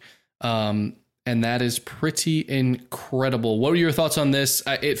domestic. and that is pretty incredible. What were your thoughts on this?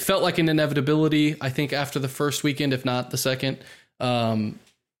 It felt like an inevitability, I think, after the first weekend, if not the second.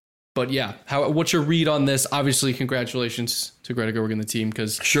 But yeah, what's your read on this? Obviously, congratulations to Greta Gerwig and the team,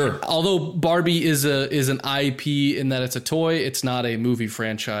 because although Barbie is an IP in that it's a toy, it's not a movie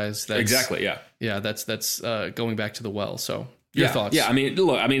franchise. Exactly. Yeah. Yeah. That's going back to the well. So your thoughts? Yeah. I mean,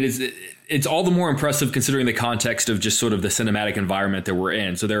 look, it's all the more impressive considering the context of just sort of the cinematic environment that we're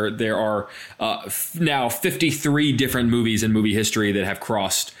in. So there are now 53 different movies in movie history that have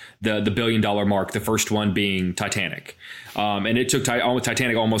crossed the $1 billion mark. The first one being Titanic. And it took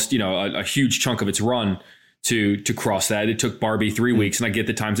Titanic almost, a huge chunk of its run to cross that. It took Barbie 3 weeks, and I get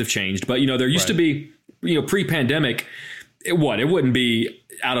the times have changed. But, there used to be, pre-pandemic, it wouldn't be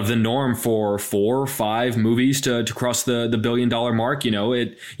out of the norm for 4 or 5 movies to cross the $1 billion mark.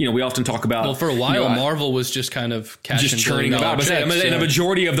 We often talk about, for a while, Marvel was just kind of churning about. But a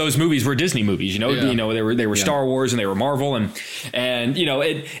majority of those movies were Disney movies. They were Star Wars and they were Marvel, and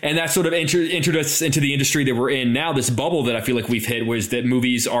that sort of entered us into the industry that we're in now. This bubble that I feel like we've hit was that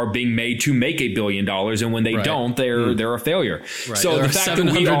movies are being made to make $1 billion, and when they don't, they're a failure. Right. So the fact that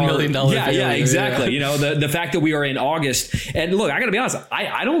we are, $700 million exactly. The fact that we are in August, and look, I got to be honest,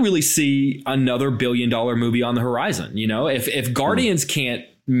 I don't really see another $1 billion movie on the horizon. If Guardians can't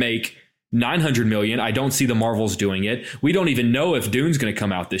make 900 million, I don't see the Marvels doing it. We don't even know if Dune's going to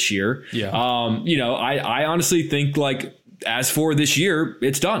come out this year. Yeah. I honestly think, like, as for this year,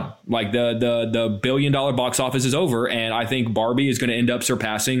 it's done. Like the $1 billion box office is over, and I think Barbie is going to end up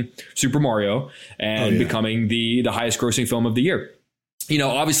surpassing Super Mario and becoming the highest grossing film of the year.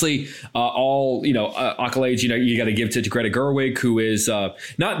 Obviously, all, accolades, you got to give to Greta Gerwig, who is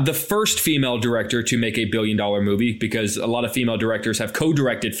not the first female director to make $1 billion movie, because a lot of female directors have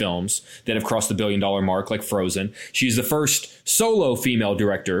co-directed films that have crossed the $1 billion mark, like Frozen. She's the first solo female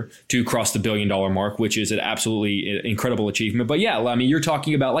director to cross the $1 billion mark, which is an absolutely incredible achievement. But yeah, I mean, you're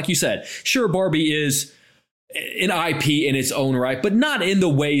talking about, like you said, sure, Barbie is an IP in its own right, but not in the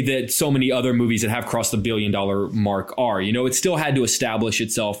way that so many other movies that have crossed the $1 billion mark are. It still had to establish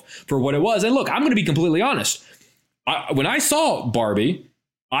itself for what it was. And look, I'm going to be completely honest. When I saw Barbie,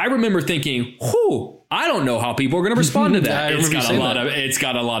 I remember thinking, I don't know how people are going to respond to that. It's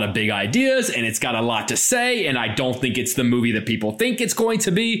got a lot of big ideas, and it's got a lot to say, and I don't think it's the movie that people think it's going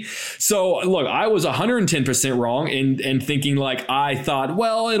to be. So look, I was 110% wrong in thinking, like, I thought,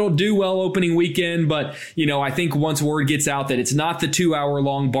 well, it'll do well opening weekend, but I think once word gets out that it's not the 2-hour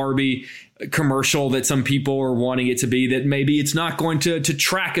long Barbie commercial that some people are wanting it to be, that maybe it's not going to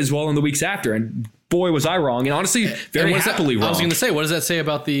track as well in the weeks after. And boy, was I wrong. And honestly, very happily wrong. I was going to say, what does that say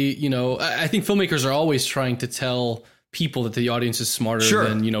about the, I think filmmakers are always trying to tell people that the audience is smarter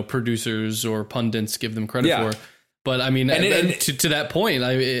than, producers or pundits give them credit for. But I mean, to that point,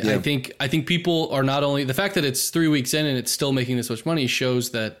 I think people are not only, the fact that it's 3 weeks in and it's still making this much money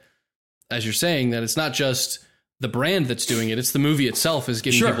shows that, as you're saying, that it's not just the brand that's doing it, it's the movie itself is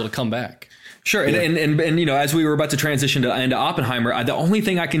getting people to come back. Sure. And as we were about to transition into Oppenheimer, the only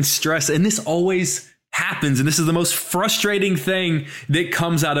thing I can stress, and this always happens, and this is the most frustrating thing that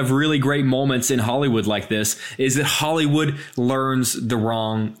comes out of really great moments in Hollywood like this, is that Hollywood learns the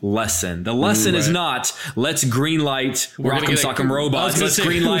wrong lesson. The lesson is not, let's greenlight Rock'em Sock'em Robots, let's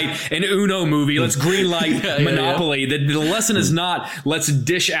greenlight an Uno movie, let's greenlight Monopoly. The lesson is not, let's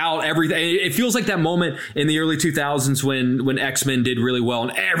dish out everything. It feels like that moment in the early 2000s when X-Men did really well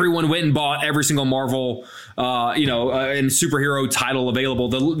and everyone went and bought every single Marvel and superhero title available.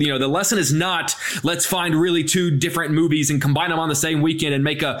 The lesson is not, let's find really 2 different movies and combine them on the same weekend and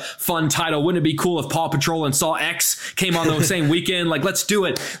make a fun title. Wouldn't it be cool if Paw Patrol and Saw X came on the same weekend? Like, let's do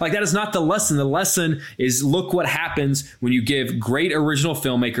it. Like, that is not the lesson. The lesson is, look what happens when you give great original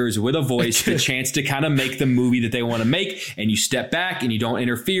filmmakers with a voice the chance to kind of make the movie that they want to make, and you step back and you don't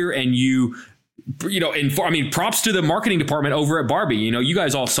interfere, and you props to the marketing department over at Barbie. You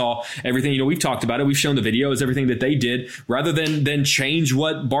guys all saw everything. We've talked about it. We've shown the videos, everything that they did. Rather than change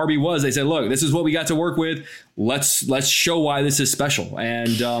what Barbie was, they said, look, this is what we got to work with. Let's show why this is special.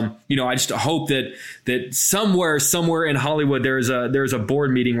 And I just hope that somewhere in Hollywood there's a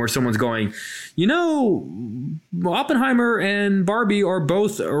board meeting where someone's going, Oppenheimer and Barbie are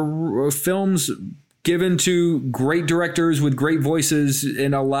both films given to great directors with great voices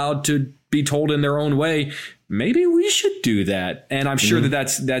and allowed to be told in their own way. Maybe we should do that. And I'm sure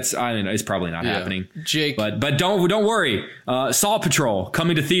that's I don't know, it's probably not happening. Jake, but don't worry. Saw Patrol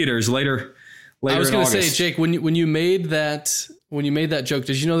coming to theaters later. I was going to say, Jake, when you made that joke,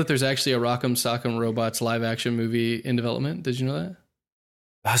 did you know that there's actually a Rock'em Sock'em Robots live action movie in development? Did you know that?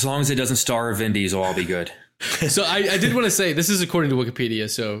 As long as it doesn't star Vin Diesel, I'll be good. So I did want to say, this is according to Wikipedia,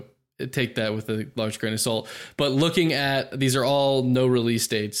 so take that with a large grain of salt. But looking at, these are all no release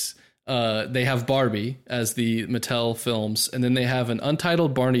dates. They have Barbie as the Mattel films, and then they have an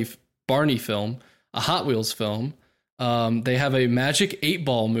untitled Barney film, a Hot Wheels film. They have a Magic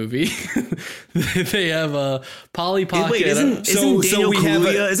 8-Ball movie. They have a Polly Pocket. Wait, isn't Daniel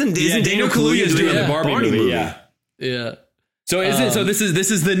Kaluuya? Isn't Daniel Kaluuya doing the Barbie movie? Yeah. So this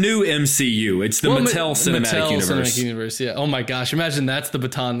is the new MCU. It's the Mattel Cinematic Universe. Yeah. Oh my gosh! Imagine that's the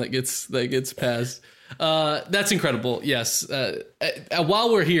baton that gets passed. That's incredible. Yes.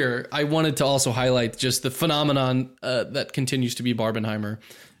 While we're here, I wanted to also highlight just the phenomenon that continues to be Barbenheimer,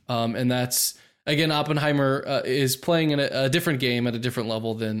 and that's, again, Oppenheimer is playing in a different game at a different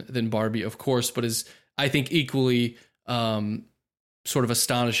level than Barbie, of course, but is, I think, equally sort of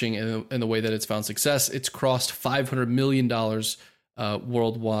astonishing in the way that it's found success. It's crossed $500 million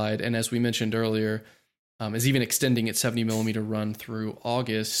worldwide, and as we mentioned earlier, is even extending its 70 millimeter run through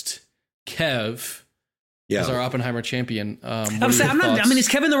August. Kev. As our Oppenheimer champion. Is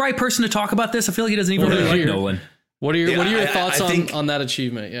Kevin the right person to talk about this? I feel like he doesn't even really like Nolan. What are your thoughts on that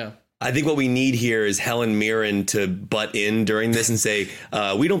achievement? Yeah. I think what we need here is Helen Mirren to butt in during this and say,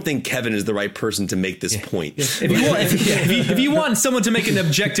 we don't think Kevin is the right person to make this point. If you want someone to make an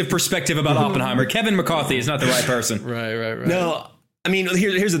objective perspective about Oppenheimer, Kevin McCarthy is not the right person. Right. No, I mean,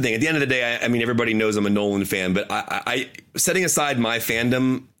 here's the thing. At the end of the day, I mean, everybody knows I'm a Nolan fan, but I setting aside my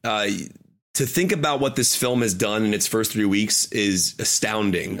fandom, to think about what this film has done in its first 3 weeks is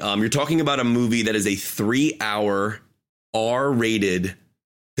astounding. You're talking about a movie that is a 3-hour R-rated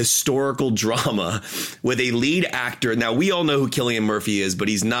historical drama with a lead actor. Now, we all know who Cillian Murphy is, but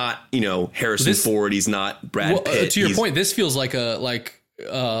he's not, Harrison Ford. He's not Brad Pitt. To your point, this feels like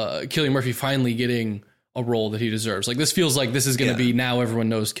Cillian Murphy finally getting a role that he deserves. Like, this feels like this is going to be, now everyone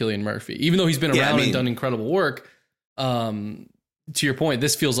knows Cillian Murphy, even though he's been around and done incredible work. To your point,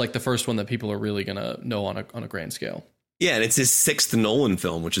 this feels like the first one that people are really going to know on a grand scale. Yeah, and it's his 6th Nolan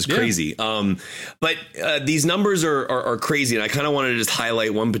film, which is crazy. But these numbers are crazy, and I kind of wanted to just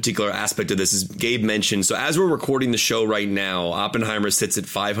highlight one particular aspect of this, as Gabe mentioned. So as we're recording the show right now, Oppenheimer sits at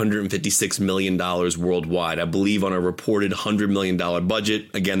 $556 million worldwide, I believe, on a reported $100 million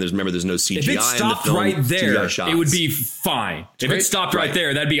budget. Again, there's no CGI if it stopped in the film. Right there, it would be fine. If it stopped right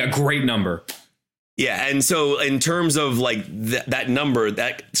there, that'd be a great number. Yeah, and so in terms of like that number,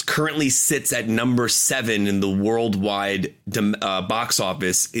 that currently sits at number 7 in the worldwide box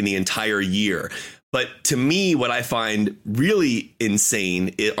office in the entire year. But to me, what I find really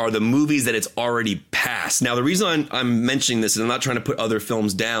insane are the movies that it's already passed. Now, the reason I'm mentioning this, and I'm not trying to put other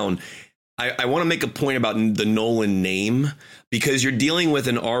films down, I want to make a point about the Nolan name, because you're dealing with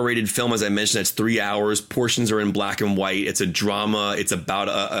an R-rated film, as I mentioned, that's 3 hours. Portions are in black and white. It's a drama. It's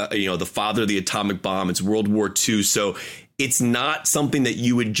about the father of the atomic bomb. It's World War II. So it's not something that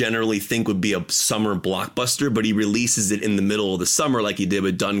you would generally think would be a summer blockbuster, but he releases it in the middle of the summer, like he did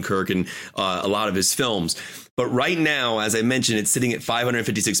with Dunkirk and a lot of his films. But right now, as I mentioned, it's sitting at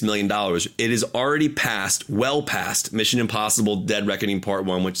 $556 million. It is already well past Mission Impossible Dead Reckoning Part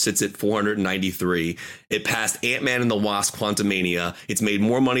 1, which sits at 493. It passed Ant-Man and the Wasp: Quantumania. It's made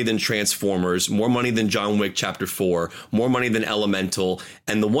more money than Transformers, more money than John Wick Chapter 4, more money than Elemental.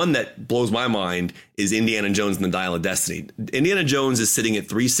 And the one that blows my mind is Indiana Jones and the Dial of Destiny. Indiana Jones is sitting at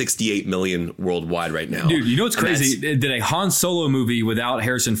 $368 million worldwide right now. Dude, you know what's crazy? That a Han Solo movie without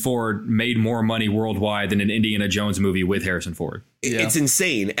Harrison Ford made more money worldwide than an Indiana Jones movie with Harrison Ford. It's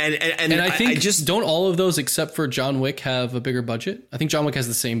insane. And I think don't all of those except for John Wick have a bigger budget? I think John Wick has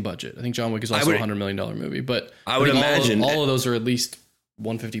the same budget. I think John Wick is also a $100 million movie, but I would imagine all of those are at least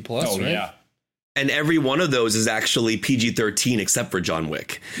 150 plus, right? Yeah. And every one of those is actually PG-13 except for John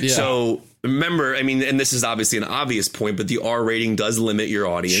Wick. Yeah. So remember, I mean, and this is obviously an obvious point, but the R rating does limit your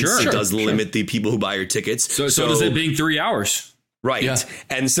audience. It does limit the people who buy your tickets. So does it being 3 hours. Right. Yeah.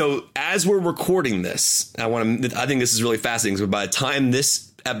 And so as we're recording this, I think this is really fascinating. So by the time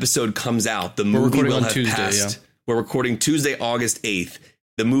this episode comes out, the movie will have passed. We're recording Tuesday, August 8th.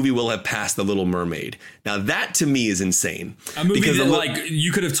 The movie will have passed The Little Mermaid. Now, that to me is insane. A movie that,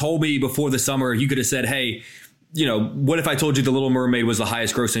 you could have told me before the summer, you could have said, hey, what if I told you The Little Mermaid was the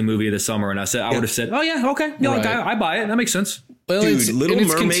highest grossing movie of the summer? And I would have said, oh, yeah, okay. No, I buy it. That makes sense. Well, dude, Little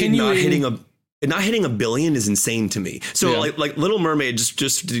Mermaid not hitting $1 billion is insane to me. So like Little Mermaid,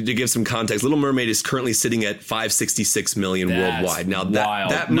 just to give some context, Little Mermaid is currently sitting at $566 million worldwide. Now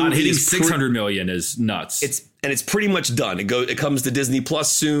that not hitting $600 million is nuts. It's pretty much done. It comes to Disney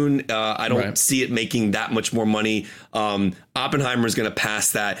Plus soon. I don't see it making that much more money. Oppenheimer is going to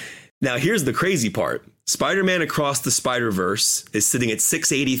pass that. Now, here's the crazy part. Spider-Man Across the Spider-Verse is sitting at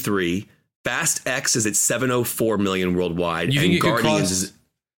 683. Fast X is at 704 million worldwide. You think it Guardians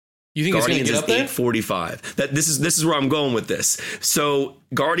You think Guardians it's is going to get up there? 845. This is where I'm going with this. So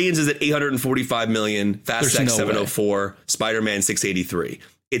Guardians is at 845 million, Fast X 704, Spider-Man 683.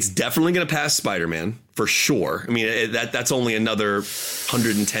 It's definitely going to pass Spider-Man for sure. I mean, that's only another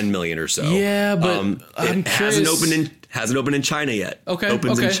 110 million or so. Yeah, but I'm curious. Hasn't opened in China yet.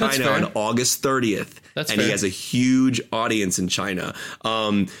 Opens in China on August 30th. That's and fair. He has a huge audience in China.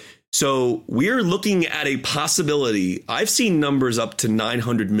 So we're looking at a possibility. I've seen numbers up to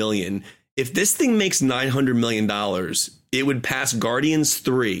 900 million. If this thing makes $900 million, it would pass Guardians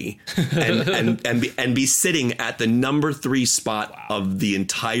 3 and be sitting at the number 3 spot of the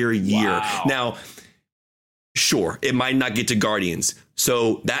entire year. Wow. Now, sure, it might not get to Guardians.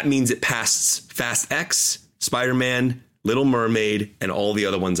 So that means it passed Fast X, Spider-Man, Little Mermaid, and all the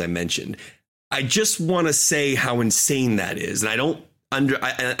other ones I mentioned. I just want to say how insane that is. And I don't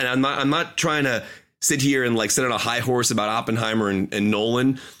I'm not trying to sit here and like sit on a high horse about Oppenheimer and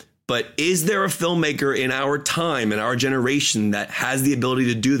Nolan. But is there a filmmaker in our time, in our generation, that has the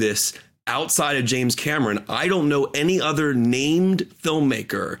ability to do this outside of James Cameron? I don't know any other named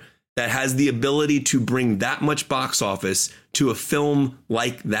filmmaker that has the ability to bring that much box office to a film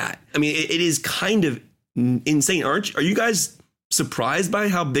like that. I mean, it is kind of insane. Are you guys surprised by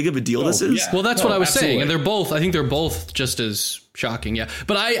how big of a deal this is? Yeah. Well, that's what I was absolutely. saying. And I think they're both just as shocking. Yeah.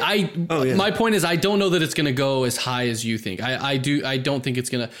 But my point is, I don't know that it's going to go as high as you think. I don't think it's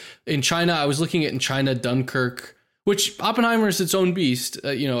going to. In China, I was looking at in China, Dunkirk, which Oppenheimer is its own beast.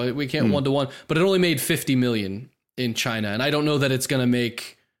 We can't 1-to-1, but it only made 50 million in China. And I don't know that it's going to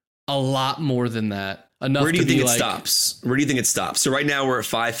make a lot more than that. Enough. Where do you think it stops? Where do you think it stops? So right now we're at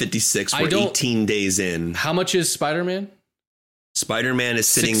 556. We're 18 days in. How much is Spider-Man? Spider-Man is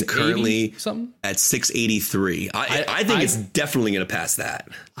sitting currently something? at 683. I think it's definitely going to pass that.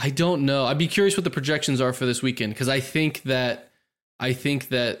 I don't know. I'd be curious what the projections are for this weekend, because I think it's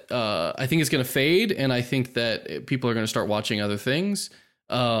going to fade, and I think that people are going to start watching other things.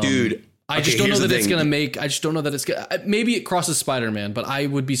 Dude, I just don't know that it's going to make. I just don't know that it's going. Maybe it crosses Spider-Man, but I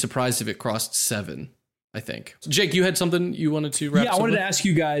would be surprised if it crossed 7. I think. Jake, you had something you wanted to wrap up? Yeah, I wanted to ask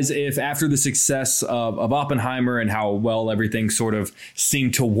you guys if after the success of Oppenheimer and how well everything sort of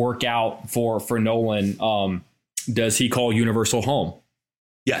seemed to work out for Nolan, does he call Universal home?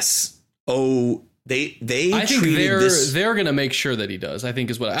 Yes. Oh, they I think they're going to make sure that he does. I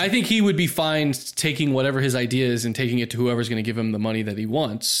think he would be fine taking whatever his idea is and taking it to whoever's going to give him the money that he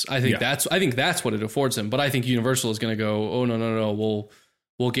wants. I think that's what it affords him. But I think Universal is going to go, oh no,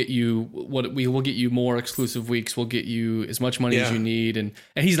 we'll get you we'll get you more exclusive weeks. We'll get you as much money as you need. And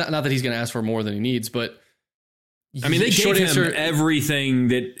he's not that he's going to ask for more than he needs, but I mean, they gave him everything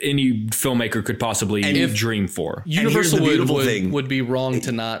that any filmmaker could possibly dream for. Universal would be wrong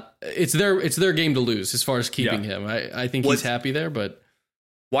to not. It's their game to lose as far as keeping him. I think he's happy there, but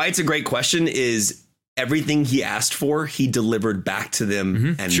why it's a great question is everything he asked for, he delivered back to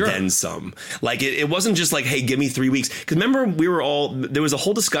them and then some. Like it wasn't just like, hey, give me 3 weeks. Because remember, there was a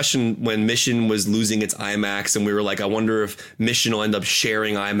whole discussion when Mission was losing its IMAX, and we were like, I wonder if Mission will end up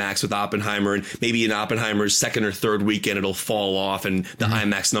sharing IMAX with Oppenheimer, and maybe in Oppenheimer's second or third weekend it'll fall off and the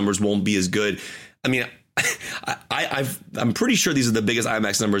IMAX numbers won't be as good. I mean, I'm pretty sure these are the biggest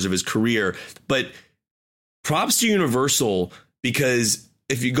IMAX numbers of his career, but props to Universal, because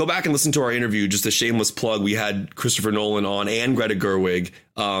if you go back and listen to our interview, just a shameless plug, we had Christopher Nolan on and Greta Gerwig.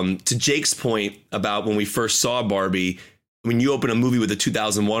 To Jake's point about when we first saw Barbie, when you open a movie with a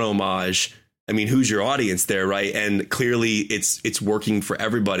 2001 homage, I mean, who's your audience there, right? And clearly it's working for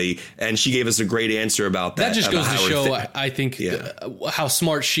everybody. And she gave us a great answer about that. That just goes to show, I think, how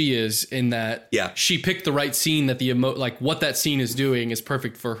smart she is in that she picked the right scene that what that scene is doing is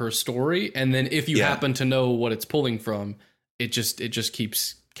perfect for her story. And then if you happen to know what it's pulling from, it just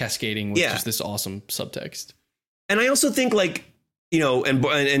keeps cascading with just this awesome subtext. And I also think, like,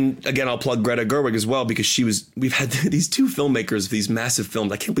 and again, I'll plug Greta Gerwig as well, because we've had these two filmmakers, these massive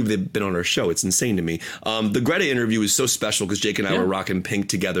films. I can't believe they've been on our show. It's insane to me. The Greta interview was so special because Jake and I were rocking pink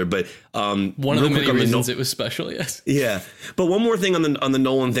together. But one of the many reasons it was special, yes. Yeah. But one more thing on the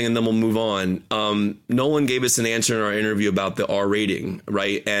Nolan thing, and then we'll move on. Nolan gave us an answer in our interview about the R rating,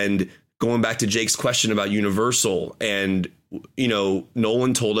 right? And going back to Jake's question about Universal, and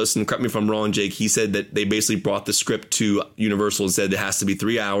Nolan told us, and correct me if I'm wrong, Jake, he said that they basically brought the script to Universal and said it has to be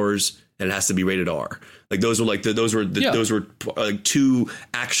 3 hours and it has to be rated R. Like those were two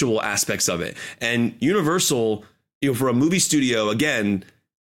actual aspects of it. And Universal, for a movie studio, again,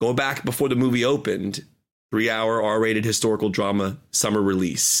 going back before the movie opened, 3-hour R-rated historical drama summer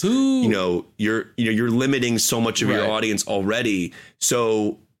release. Ooh. You're limiting so much of your audience already.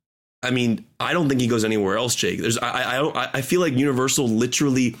 So I mean, I don't think he goes anywhere else, Jake. I feel like Universal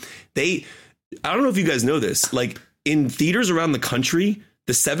literally, I don't know if you guys know this, like in theaters around the country,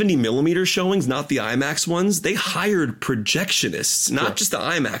 the 70 millimeter showings, not the IMAX ones, they hired projectionists, not just the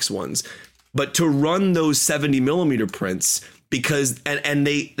IMAX ones, but to run those 70 millimeter prints. Because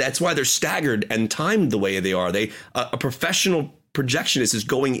that's why they're staggered and timed the way they are. A professional projectionist is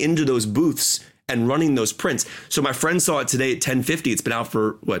going into those booths and running those prints. So my friend saw it today at 10:50. It's been out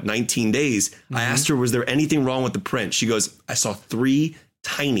for 19 days. I asked her, was there anything wrong with the print? She goes, I saw 3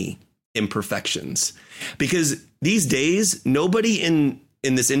 tiny imperfections. Because these days, nobody in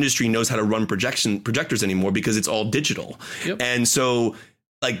this industry knows how to run projectors anymore because it's all digital. Yep. And so,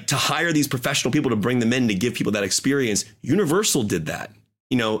 like, to hire these professional people to bring them in to give people that experience, Universal did that,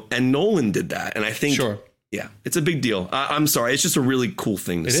 and Nolan did that. And I think, yeah, it's a big deal. I'm sorry. It's just a really cool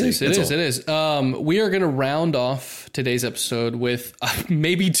thing to see. It is. We are going to round off today's episode with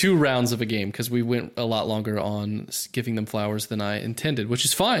maybe 2 rounds of a game because we went a lot longer on giving them flowers than I intended, which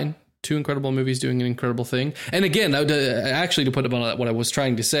is fine. 2 incredible movies doing an incredible thing. And again, actually, to put up on what I was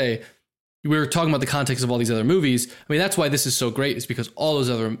trying to say, we were talking about the context of all these other movies. I mean, that's why this is so great, is because all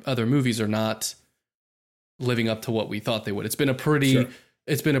those other movies are not living up to what we thought they would. It's been a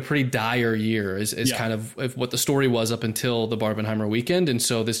pretty dire year is kind of what the story was up until the Barbenheimer weekend. And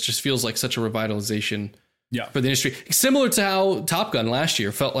so this just feels like such a revitalization for the industry. Similar to how Top Gun last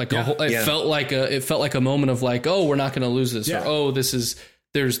year felt like it felt like a moment of like, oh, we're not going to lose this, or oh, this is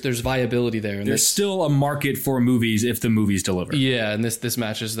there's viability there, and there's still a market for movies if the movies deliver. Yeah, and this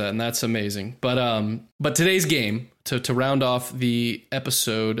matches that, and that's amazing. But today's game to round off the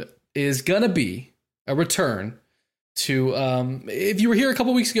episode is gonna be a return to if you were here a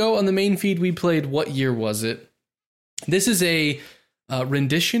couple weeks ago on the main feed, we played What Year Was It? This is a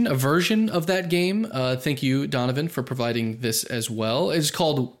rendition, a version of that game. Thank you, Donovan, for providing this as well. It's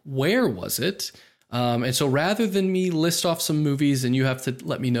called Where Was It? And so rather than me list off some movies and you have to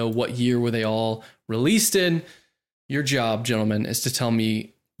let me know what year were they all released in, your job, gentlemen, is to tell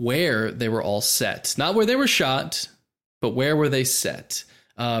me where they were all set. Not where they were shot, but where were they set.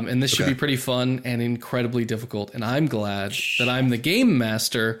 And this should be pretty fun and incredibly difficult. And I'm glad that I'm the game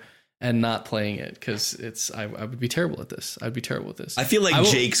master and not playing it, because I would be terrible at this. I'd be terrible at this. I feel like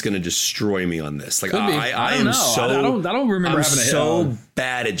Jake's going to destroy me on this. Like I don't remember having so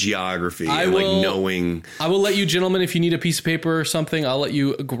bad at geography knowing. I will let you, gentlemen, if you need a piece of paper or something, I'll let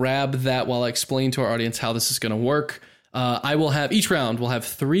you grab that while I explain to our audience how this is going to work. Each round will have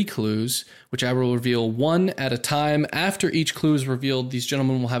 3 clues, which I will reveal one at a time. After each clue is revealed, these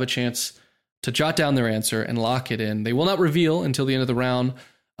gentlemen will have a chance to jot down their answer and lock it in. They will not reveal until the end of the round.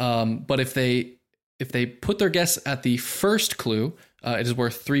 But if they put their guess at the first clue, it is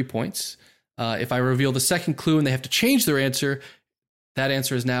worth 3 points. If I reveal the second clue and they have to change their answer, that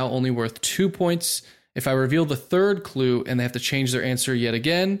answer is now only worth 2 points. If I reveal the third clue and they have to change their answer yet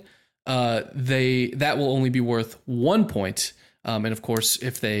again, that will only be worth 1 point. And of course,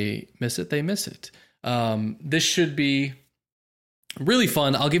 if they miss it, they miss it. This should be really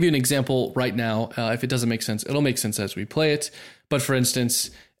fun. I'll give you an example right now. If it doesn't make sense, it'll make sense as we play it. But for instance,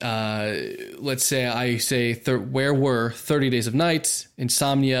 let's say I say, where were 30 Days of Night,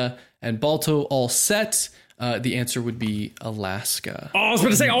 Insomnia, and Balto all set? The answer would be Alaska. Oh, I was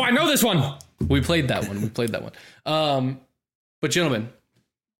going to say, I know this one. We played that one. But gentlemen,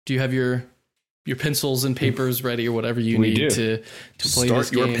 do you have your pencils and papers ready, or whatever you need to play this game?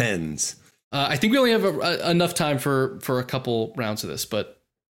 Start your pens. I think we only have enough time for a couple rounds of this, but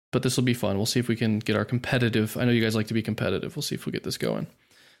this will be fun. We'll see if we can get our competitive. I know you guys like to be competitive. We'll see if we get this going.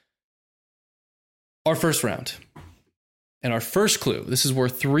 Our first round and our first clue. This is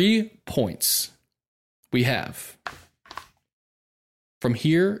worth 3 points. We have From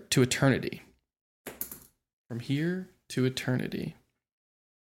Here to Eternity. From Here to Eternity.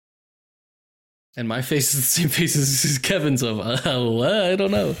 And my face is the same face as Kevin's of I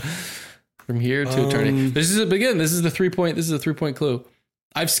don't know. From Here to Eternity. This is the 3 point. This is a 3 point clue.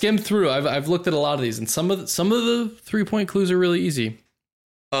 I've skimmed through. I've looked at a lot of these, and some of the 3 point clues are really easy.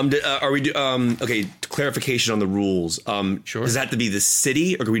 Okay? Clarification on the rules. Sure. Does that have to be the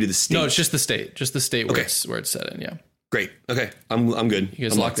city, or can we do the state? No, it's just the state. Just the state where it's set in. Yeah. Great. Okay. I'm good. You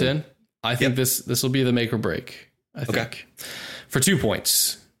guys locked in? I think this will be the make or break. I think. For 2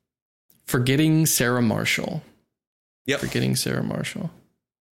 points. Forgetting Sarah Marshall. Yep. Forgetting Sarah Marshall.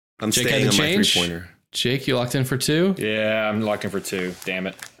 I'm staying on my 3-pointer. Jake, you locked in for 2? Yeah, I'm locked in for 2. Damn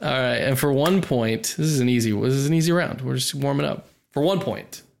it. All right, and for 1 point, this is an easy round. We're just warming up. For 1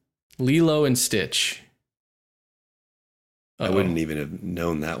 point, Lilo and Stitch. I wouldn't even have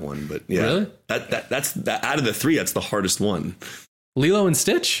known that one, but yeah. Really? That's out of the 3, that's the hardest one. Lilo and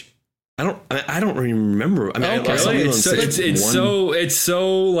Stitch? I don't remember. I mean, Okay. I saw it on It's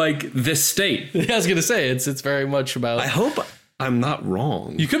so like this state. I was gonna say it's very much about. I hope I'm not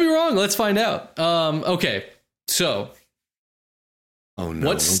wrong. You could be wrong. Let's find out. Okay, so Oh no!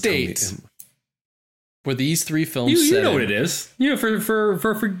 what state were these three films? You set know in? what it is. You know, for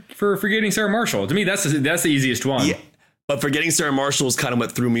Forgetting Sarah Marshall. To me, that's the easiest one. Yeah. But Forgetting Sarah Marshall is kind of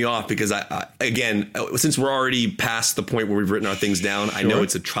what threw me off because I again, since we're already past the point where we've written our things down, I know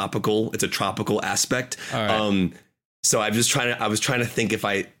it's a tropical aspect. All right. So I was trying to think if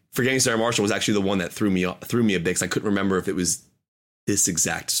Forgetting Sarah Marshall was actually the one that threw me a bit because I couldn't remember if it was this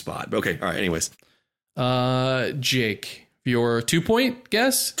exact spot. But okay, all right. Anyways, Jake, your 2-point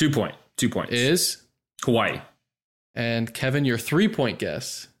guess 2 points is Hawaii. And Kevin, your 3-point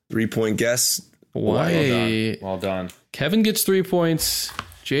guess. 3-point guess. Hawaii. Well done. Kevin gets 3 points.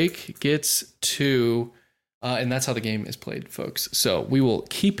 Jake gets 2. And that's how the game is played, folks. So we will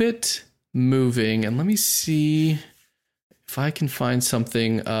keep it moving. And let me see if I can find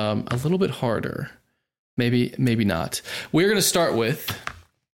something a little bit harder. Maybe not. We're going to start with,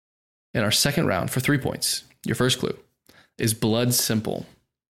 in our second round for 3 points, your first clue is Blood Simple.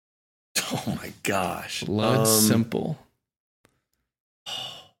 Oh my gosh. Blood Simple.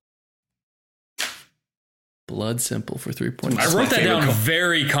 Blood Simple for 3 points. I wrote that down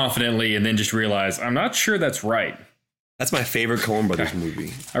very confidently and then just realized I'm not sure that's right. That's my favorite Coen Brothers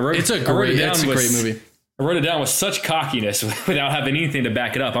movie. It's a great movie. I wrote it down with such cockiness without having anything to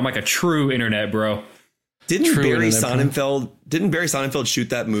back it up. I'm like a true internet bro. Didn't Barry Sonnenfeld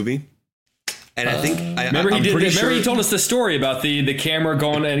shoot that movie? And I think remember I'm pretty sure he told us the story about the camera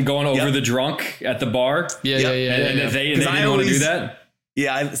going over the drunk at the bar. Yeah. And they didn't want to do that.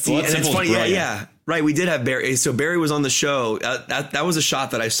 Yeah, and it's funny. Yeah. Right, we did have Barry. So Barry was on the show. That was a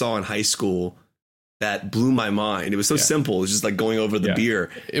shot that I saw in high school that blew my mind. It was so simple. It was just like going over the beer.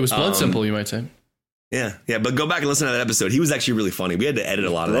 It was Blood Simple, you might say. Yeah. But go back and listen to that episode. He was actually really funny. We had to edit a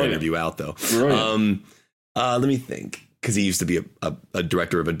lot of that interview out, though. Let me think, because he used to be a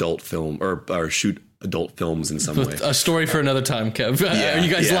director of adult film or shoot adult films in some way. A story for another time, Kev. Are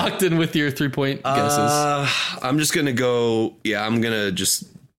you guys locked in with your 3-point guesses? I'm just gonna go. Yeah, I'm gonna just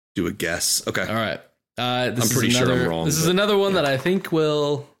do a guess. Okay. All right. I'm pretty sure I'm wrong. This is another one that I think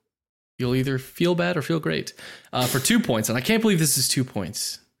you'll either feel bad or feel great. For 2 points, and I can't believe this is 2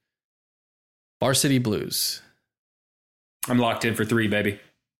 points. Varsity Blues. I'm locked in for 3, baby.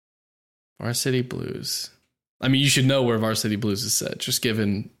 Varsity Blues. I mean, you should know where Varsity Blues is set, just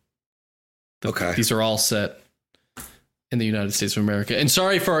given these are all set in the United States of America. And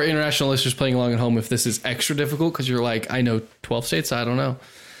sorry for our international listeners playing along at home if this is extra difficult, because you're like, I know 12 states. I don't know.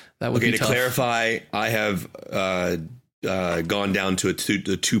 That would be tough. To clarify, I have gone down to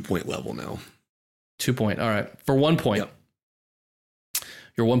the 2-point level now. 2 point. All right. For 1 point,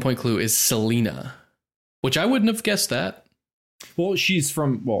 your 1-point clue is Selena, which I wouldn't have guessed that. Well, she's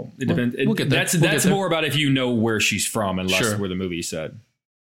from. Well, it depends. We'll get there. That's more about if you know where she's from and less where the movie said.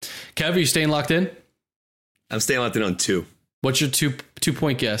 Kev, are you staying locked in? I'm staying locked in on 2. What's your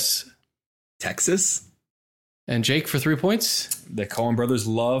 2-point guess? Texas. And Jake for 3 points. The Coen brothers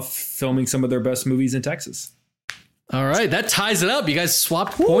love filming some of their best movies in Texas. All right, that ties it up. You guys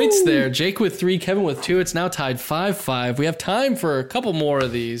swapped points there. Jake with 3, Kevin with 2. It's now tied 5-5. We have time for a couple more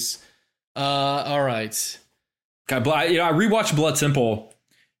of these. All right. I rewatched Blood Simple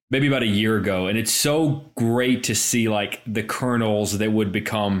maybe about a year ago, and it's so great to see like the kernels that would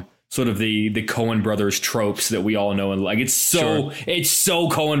become sort of the Coen brothers tropes that we all know and like. It's so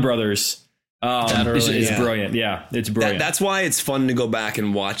Coen brothers. It's brilliant. Yeah, it's brilliant. That's why it's fun to go back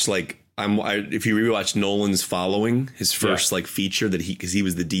and watch. Like, if you rewatch Nolan's Following, his first like feature because he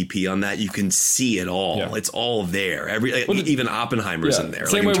was the DP on that, you can see it all. Yeah. It's all there. Even Oppenheimer's in there.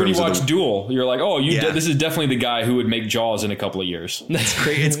 Same way when you watch Duel, you're like, oh, this is definitely the guy who would make Jaws in a couple of years. That's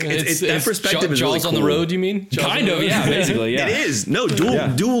great. It's that perspective is really Jaws cool. on the road. You mean? Kind of, yeah, basically, yeah. It is. No,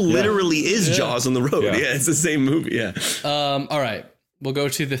 Duel literally is Jaws on the road. Yeah, it's the same movie. Yeah. All right. We'll go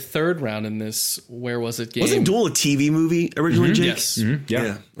to the third round in this. Where was it? Game? Wasn't Duel a TV movie originally, Jake? Yes. Mm-hmm.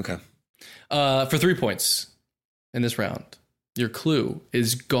 Yeah. Okay. For 3 points in this round, your clue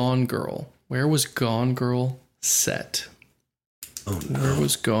is Gone Girl. Where was Gone Girl set? Oh, no. Where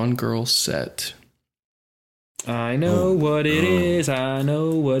was Gone Girl set? I know what it is. I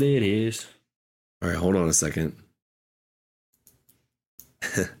know what it is. All right, hold on a second.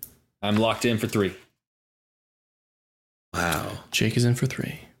 I'm locked in for 3. Wow. Jake is in for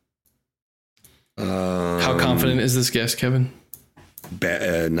 3. How confident is this guess, Kevin?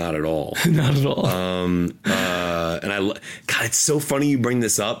 Not at all. Not at all. And God, it's so funny you bring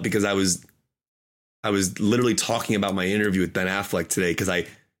this up because I was literally talking about my interview with Ben Affleck today because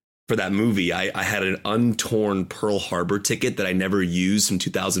for that movie, I had an untorn Pearl Harbor ticket that I never used from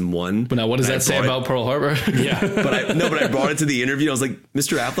 2001. But now, what does that say about Pearl Harbor? Yeah, but I brought it to the interview. I was like,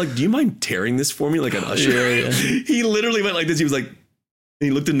 Mr. Affleck, do you mind tearing this for me like an usher? Yeah. He literally went like this. He was like, and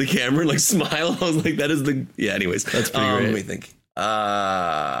he looked in the camera and like smiled. I was like, that is the anyways, that's pretty great. Let me think.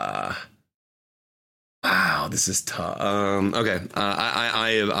 Wow, this is tough. Okay,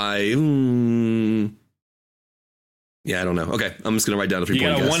 yeah, I don't know. Okay, I'm just gonna write down a 3-point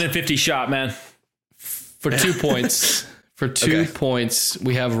guess. You got a 1 in 50 shot, man. For 2 points. For 2 points,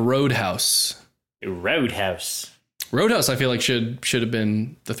 we have Roadhouse. Roadhouse. Roadhouse, I feel like should have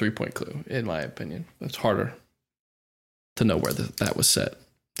been the 3-point clue, in my opinion. It's harder to know where that was set.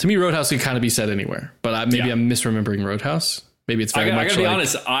 To me, Roadhouse could kind of be set anywhere, but I'm misremembering Roadhouse. Maybe it's very much. I gotta be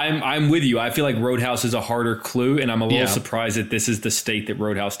honest. I'm with you. I feel like Roadhouse is a harder clue, and I'm a little surprised that this is the state that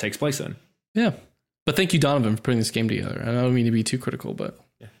Roadhouse takes place in. Yeah. But thank you, Donovan, for putting this game together. I don't mean to be too critical, but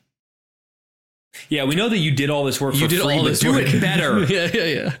yeah, we know that you did all this work for free, but do it better.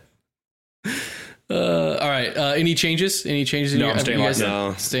 Yeah. All right. Any changes? Any changes? No, I'm staying locked in.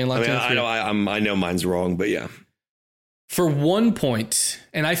 No, staying locked in. I know mine's wrong, but yeah. For 1 point,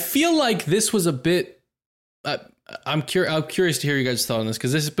 and I feel like this was a bit. I'm curious to hear you guys' thought on this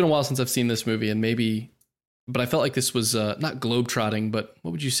because this has been a while since I've seen this movie, and maybe. But I felt like this was not globetrotting, but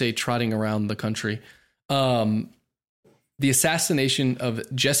what would you say, trotting around the country? The assassination of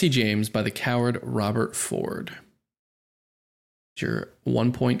Jesse James by the coward Robert Ford. It's your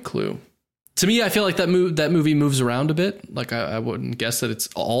 1 point clue. To me, I feel like that movie moves around a bit. Like I wouldn't guess that it's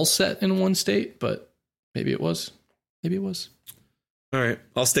all set in one state, but maybe it was. Maybe it was. All right,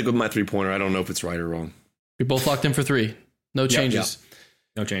 I'll stick with my 3-pointer. I don't know if it's right or wrong. You're both locked in for 3. No changes. Yep.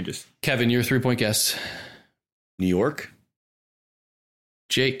 No changes. Kevin, your 3-point guess. New York.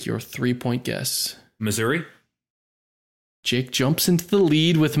 Jake, your 3-point guess. Missouri. Jake jumps into the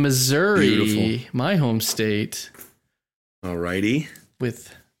lead with Missouri, Beautiful. My home state. All righty.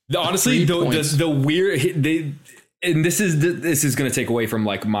 With honestly, the weird, and this is going to take away from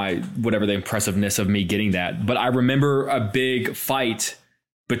like my whatever the impressiveness of me getting that, but I remember a big fight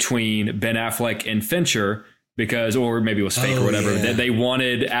between Ben Affleck and Fincher. Because, or maybe it was fake or whatever, that they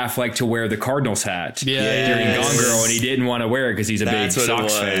wanted Affleck to wear the Cardinals hat during Gone Girl, and he didn't want to wear it because he's a big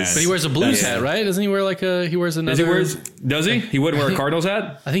Sox fan. But he wears a Blues hat, right? Doesn't he wear he wears another? Does he? He wouldn't wear a Cardinals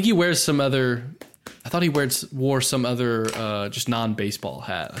hat? I think he wears some other. I thought he wore some other just non-baseball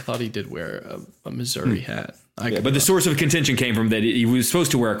hat. I thought he did wear a Missouri hat. But the source of contention came from that he was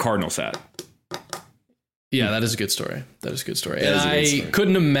supposed to wear a Cardinals hat. Yeah, that is a good story. And I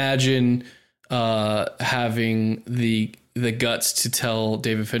couldn't imagine having the guts to tell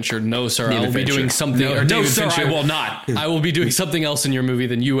David Fincher, no, sir, I will be doing something. No, sir, I will not. I will be doing something else in your movie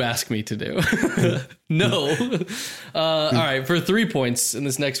than you ask me to do. No. All right, for 3 points in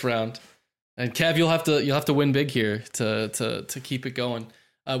this next round, and Kev, you'll have to win big here to keep it going.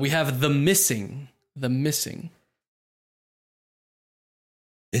 We have The Missing. The Missing.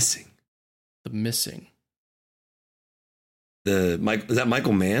 Missing. The Missing. Is that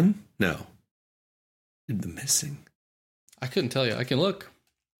Michael Mann? No. The Missing. I couldn't tell you. I can look.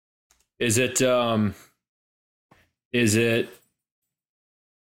 Is it Ron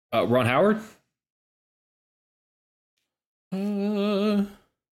Howard?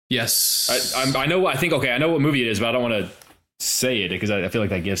 Yes. I know. I think. Okay, I know what movie it is, but I don't want to say it because I feel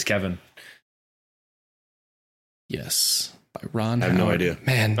like that gives Kevin. By Ron Howard. I have no idea.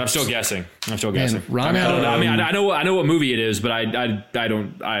 Man, I'm still guessing. Ron Howard. I know what movie it is, but I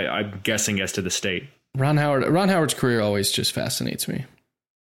don't. I'm guessing as to the state. Ron Howard's career always just fascinates me.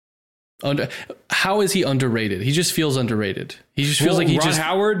 How is he underrated? He just feels underrated. He just feels like Ron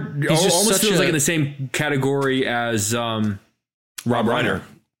Howard almost feels like in the same category as Rob Reiner.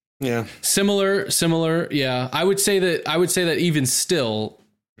 Yeah, similar. Yeah, I would say that even still,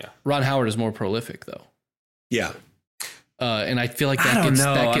 Ron Howard is more prolific though. Yeah. And I feel like Rob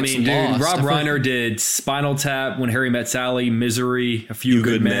Reiner did Spinal Tap, When Harry Met Sally, Misery, A Few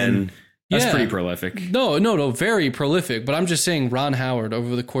Good Men. That's pretty prolific. No, very prolific. But I'm just saying Ron Howard,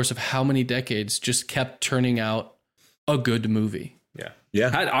 over the course of how many decades, just kept turning out a good movie.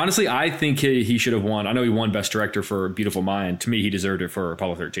 Yeah. Honestly, I think he should have won. I know he won Best Director for Beautiful Mind. To me, he deserved it for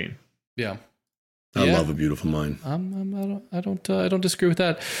Apollo 13. Yeah. I love A Beautiful Mind. I don't disagree with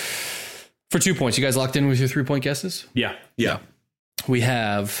that. For 2 points, you guys locked in with your 3-point guesses? Yeah. We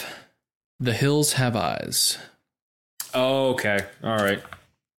have The Hills Have Eyes. Oh, okay. All right.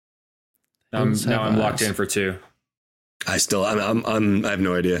 I'm locked in for 2. I have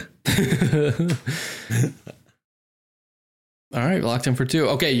no idea. All right, locked in for 2.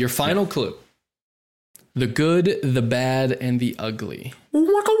 Okay, your final clue. The Good, the Bad, and the Ugly. So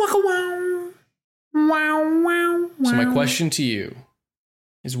my question to you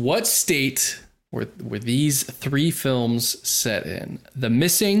is, what state were these three films set in? The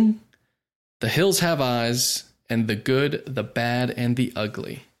Missing, The Hills Have Eyes, and The Good, the Bad, and the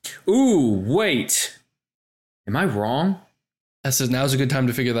Ugly. Ooh, wait. Am I wrong? Now's a good time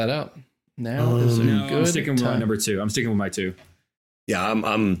to figure that out. I'm sticking with number 2. I'm sticking with my 2. Yeah,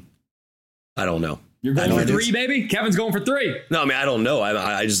 I don't know. You're going for 3, baby? Kevin's going for 3. No, I mean, I don't know.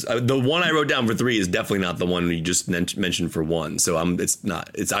 I just the one I wrote down for 3 is definitely not the one you just mentioned for 1. So it's not.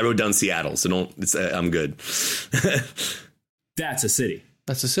 I wrote down Seattle, so I'm good. That's a city.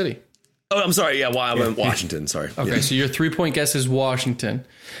 That's a city. Oh, I'm sorry. Yeah, I went Washington. Sorry. Okay, so your 3-point guess is Washington.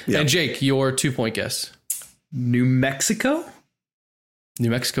 Yeah. And Jake, your 2-point guess. New Mexico? New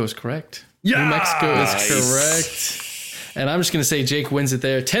Mexico is correct. Yes! New Mexico is correct. And I'm just going to say Jake wins it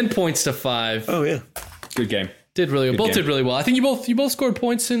there. 10 points to 5. Oh, yeah. Good game. Did really well. I think you both scored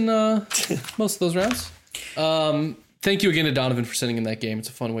points in most of those rounds. Thank you again to Donovan for sending in that game. It's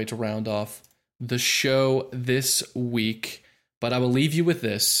a fun way to round off the show this week. But I will leave you with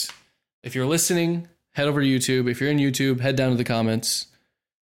this. If you're listening, head over to YouTube. If you're in YouTube, head down to the comments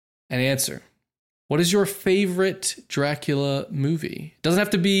and answer. What is your favorite Dracula movie? It doesn't have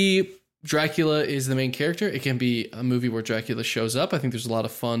to be Dracula is the main character. It can be a movie where Dracula shows up. I think there's a lot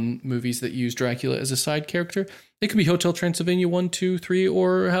of fun movies that use Dracula as a side character. It could be Hotel Transylvania 1, 2, 3,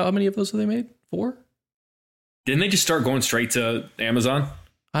 or how many of those have they made? 4? Didn't they just start going straight to Amazon?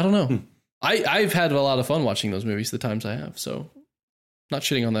 I don't know. I've had a lot of fun watching those movies the times I have, so not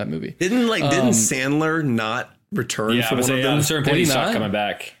shitting on that movie. Didn't Sandler not return for one of them? At a certain point, he stopped coming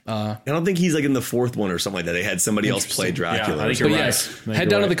back. I don't think he's like in the 4th one or something like that. They had somebody else play Dracula. Yeah, I think you're right. Yes, head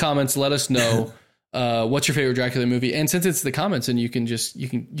down to the comments. Let us know what's your favorite Dracula movie. And since it's the comments and you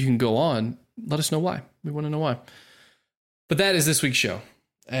can go on, let us know why. We want to know why. But that is this week's show.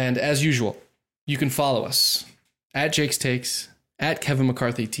 And as usual, you can follow us at Jake's Takes, at Kevin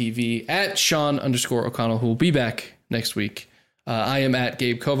McCarthy TV, at Sean_O'Connell, who will be back next week. I am at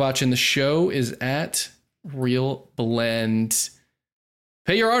Gabe Kovac, and the show is at Real Blend.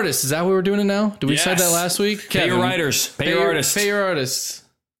 Pay your artists. Is that what we're doing it now? Did we decide that last week? Pay your writers. Pay your artists. Pay your artists.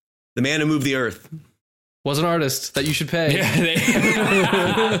 The man who moved the earth was an artist that you should pay.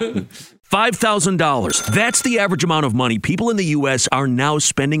 $5,000. That's the average amount of money people in the U.S. are now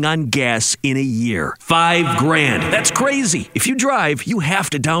spending on gas in a year. $5,000. That's crazy. If you drive, you have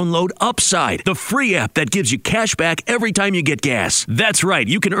to download Upside, the free app that gives you cash back every time you get gas. That's right.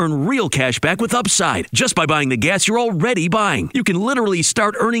 You can earn real cash back with Upside just by buying the gas you're already buying. You can literally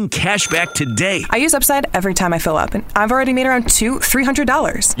start earning cash back today. I use Upside every time I fill up, and I've already made around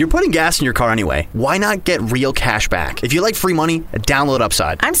 $300. You're putting gas in your car anyway. Why not get real cash back? If you like free money, download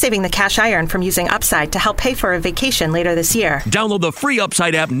Upside. I'm saving the cash I earn from using Upside to help pay for a vacation later this year. Download the free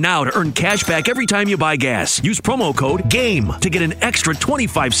Upside app now to earn cash back every time you buy gas. Use promo code GAME to get an extra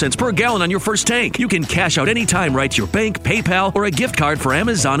 25 cents per gallon on your first tank. You can cash out anytime right to your bank, PayPal, or a gift card for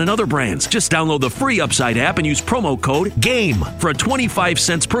Amazon and other brands. Just download the free Upside app and use promo code GAME for a 25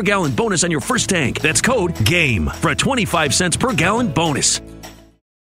 cents per gallon bonus on your first tank. That's code GAME for a 25 cents per gallon bonus.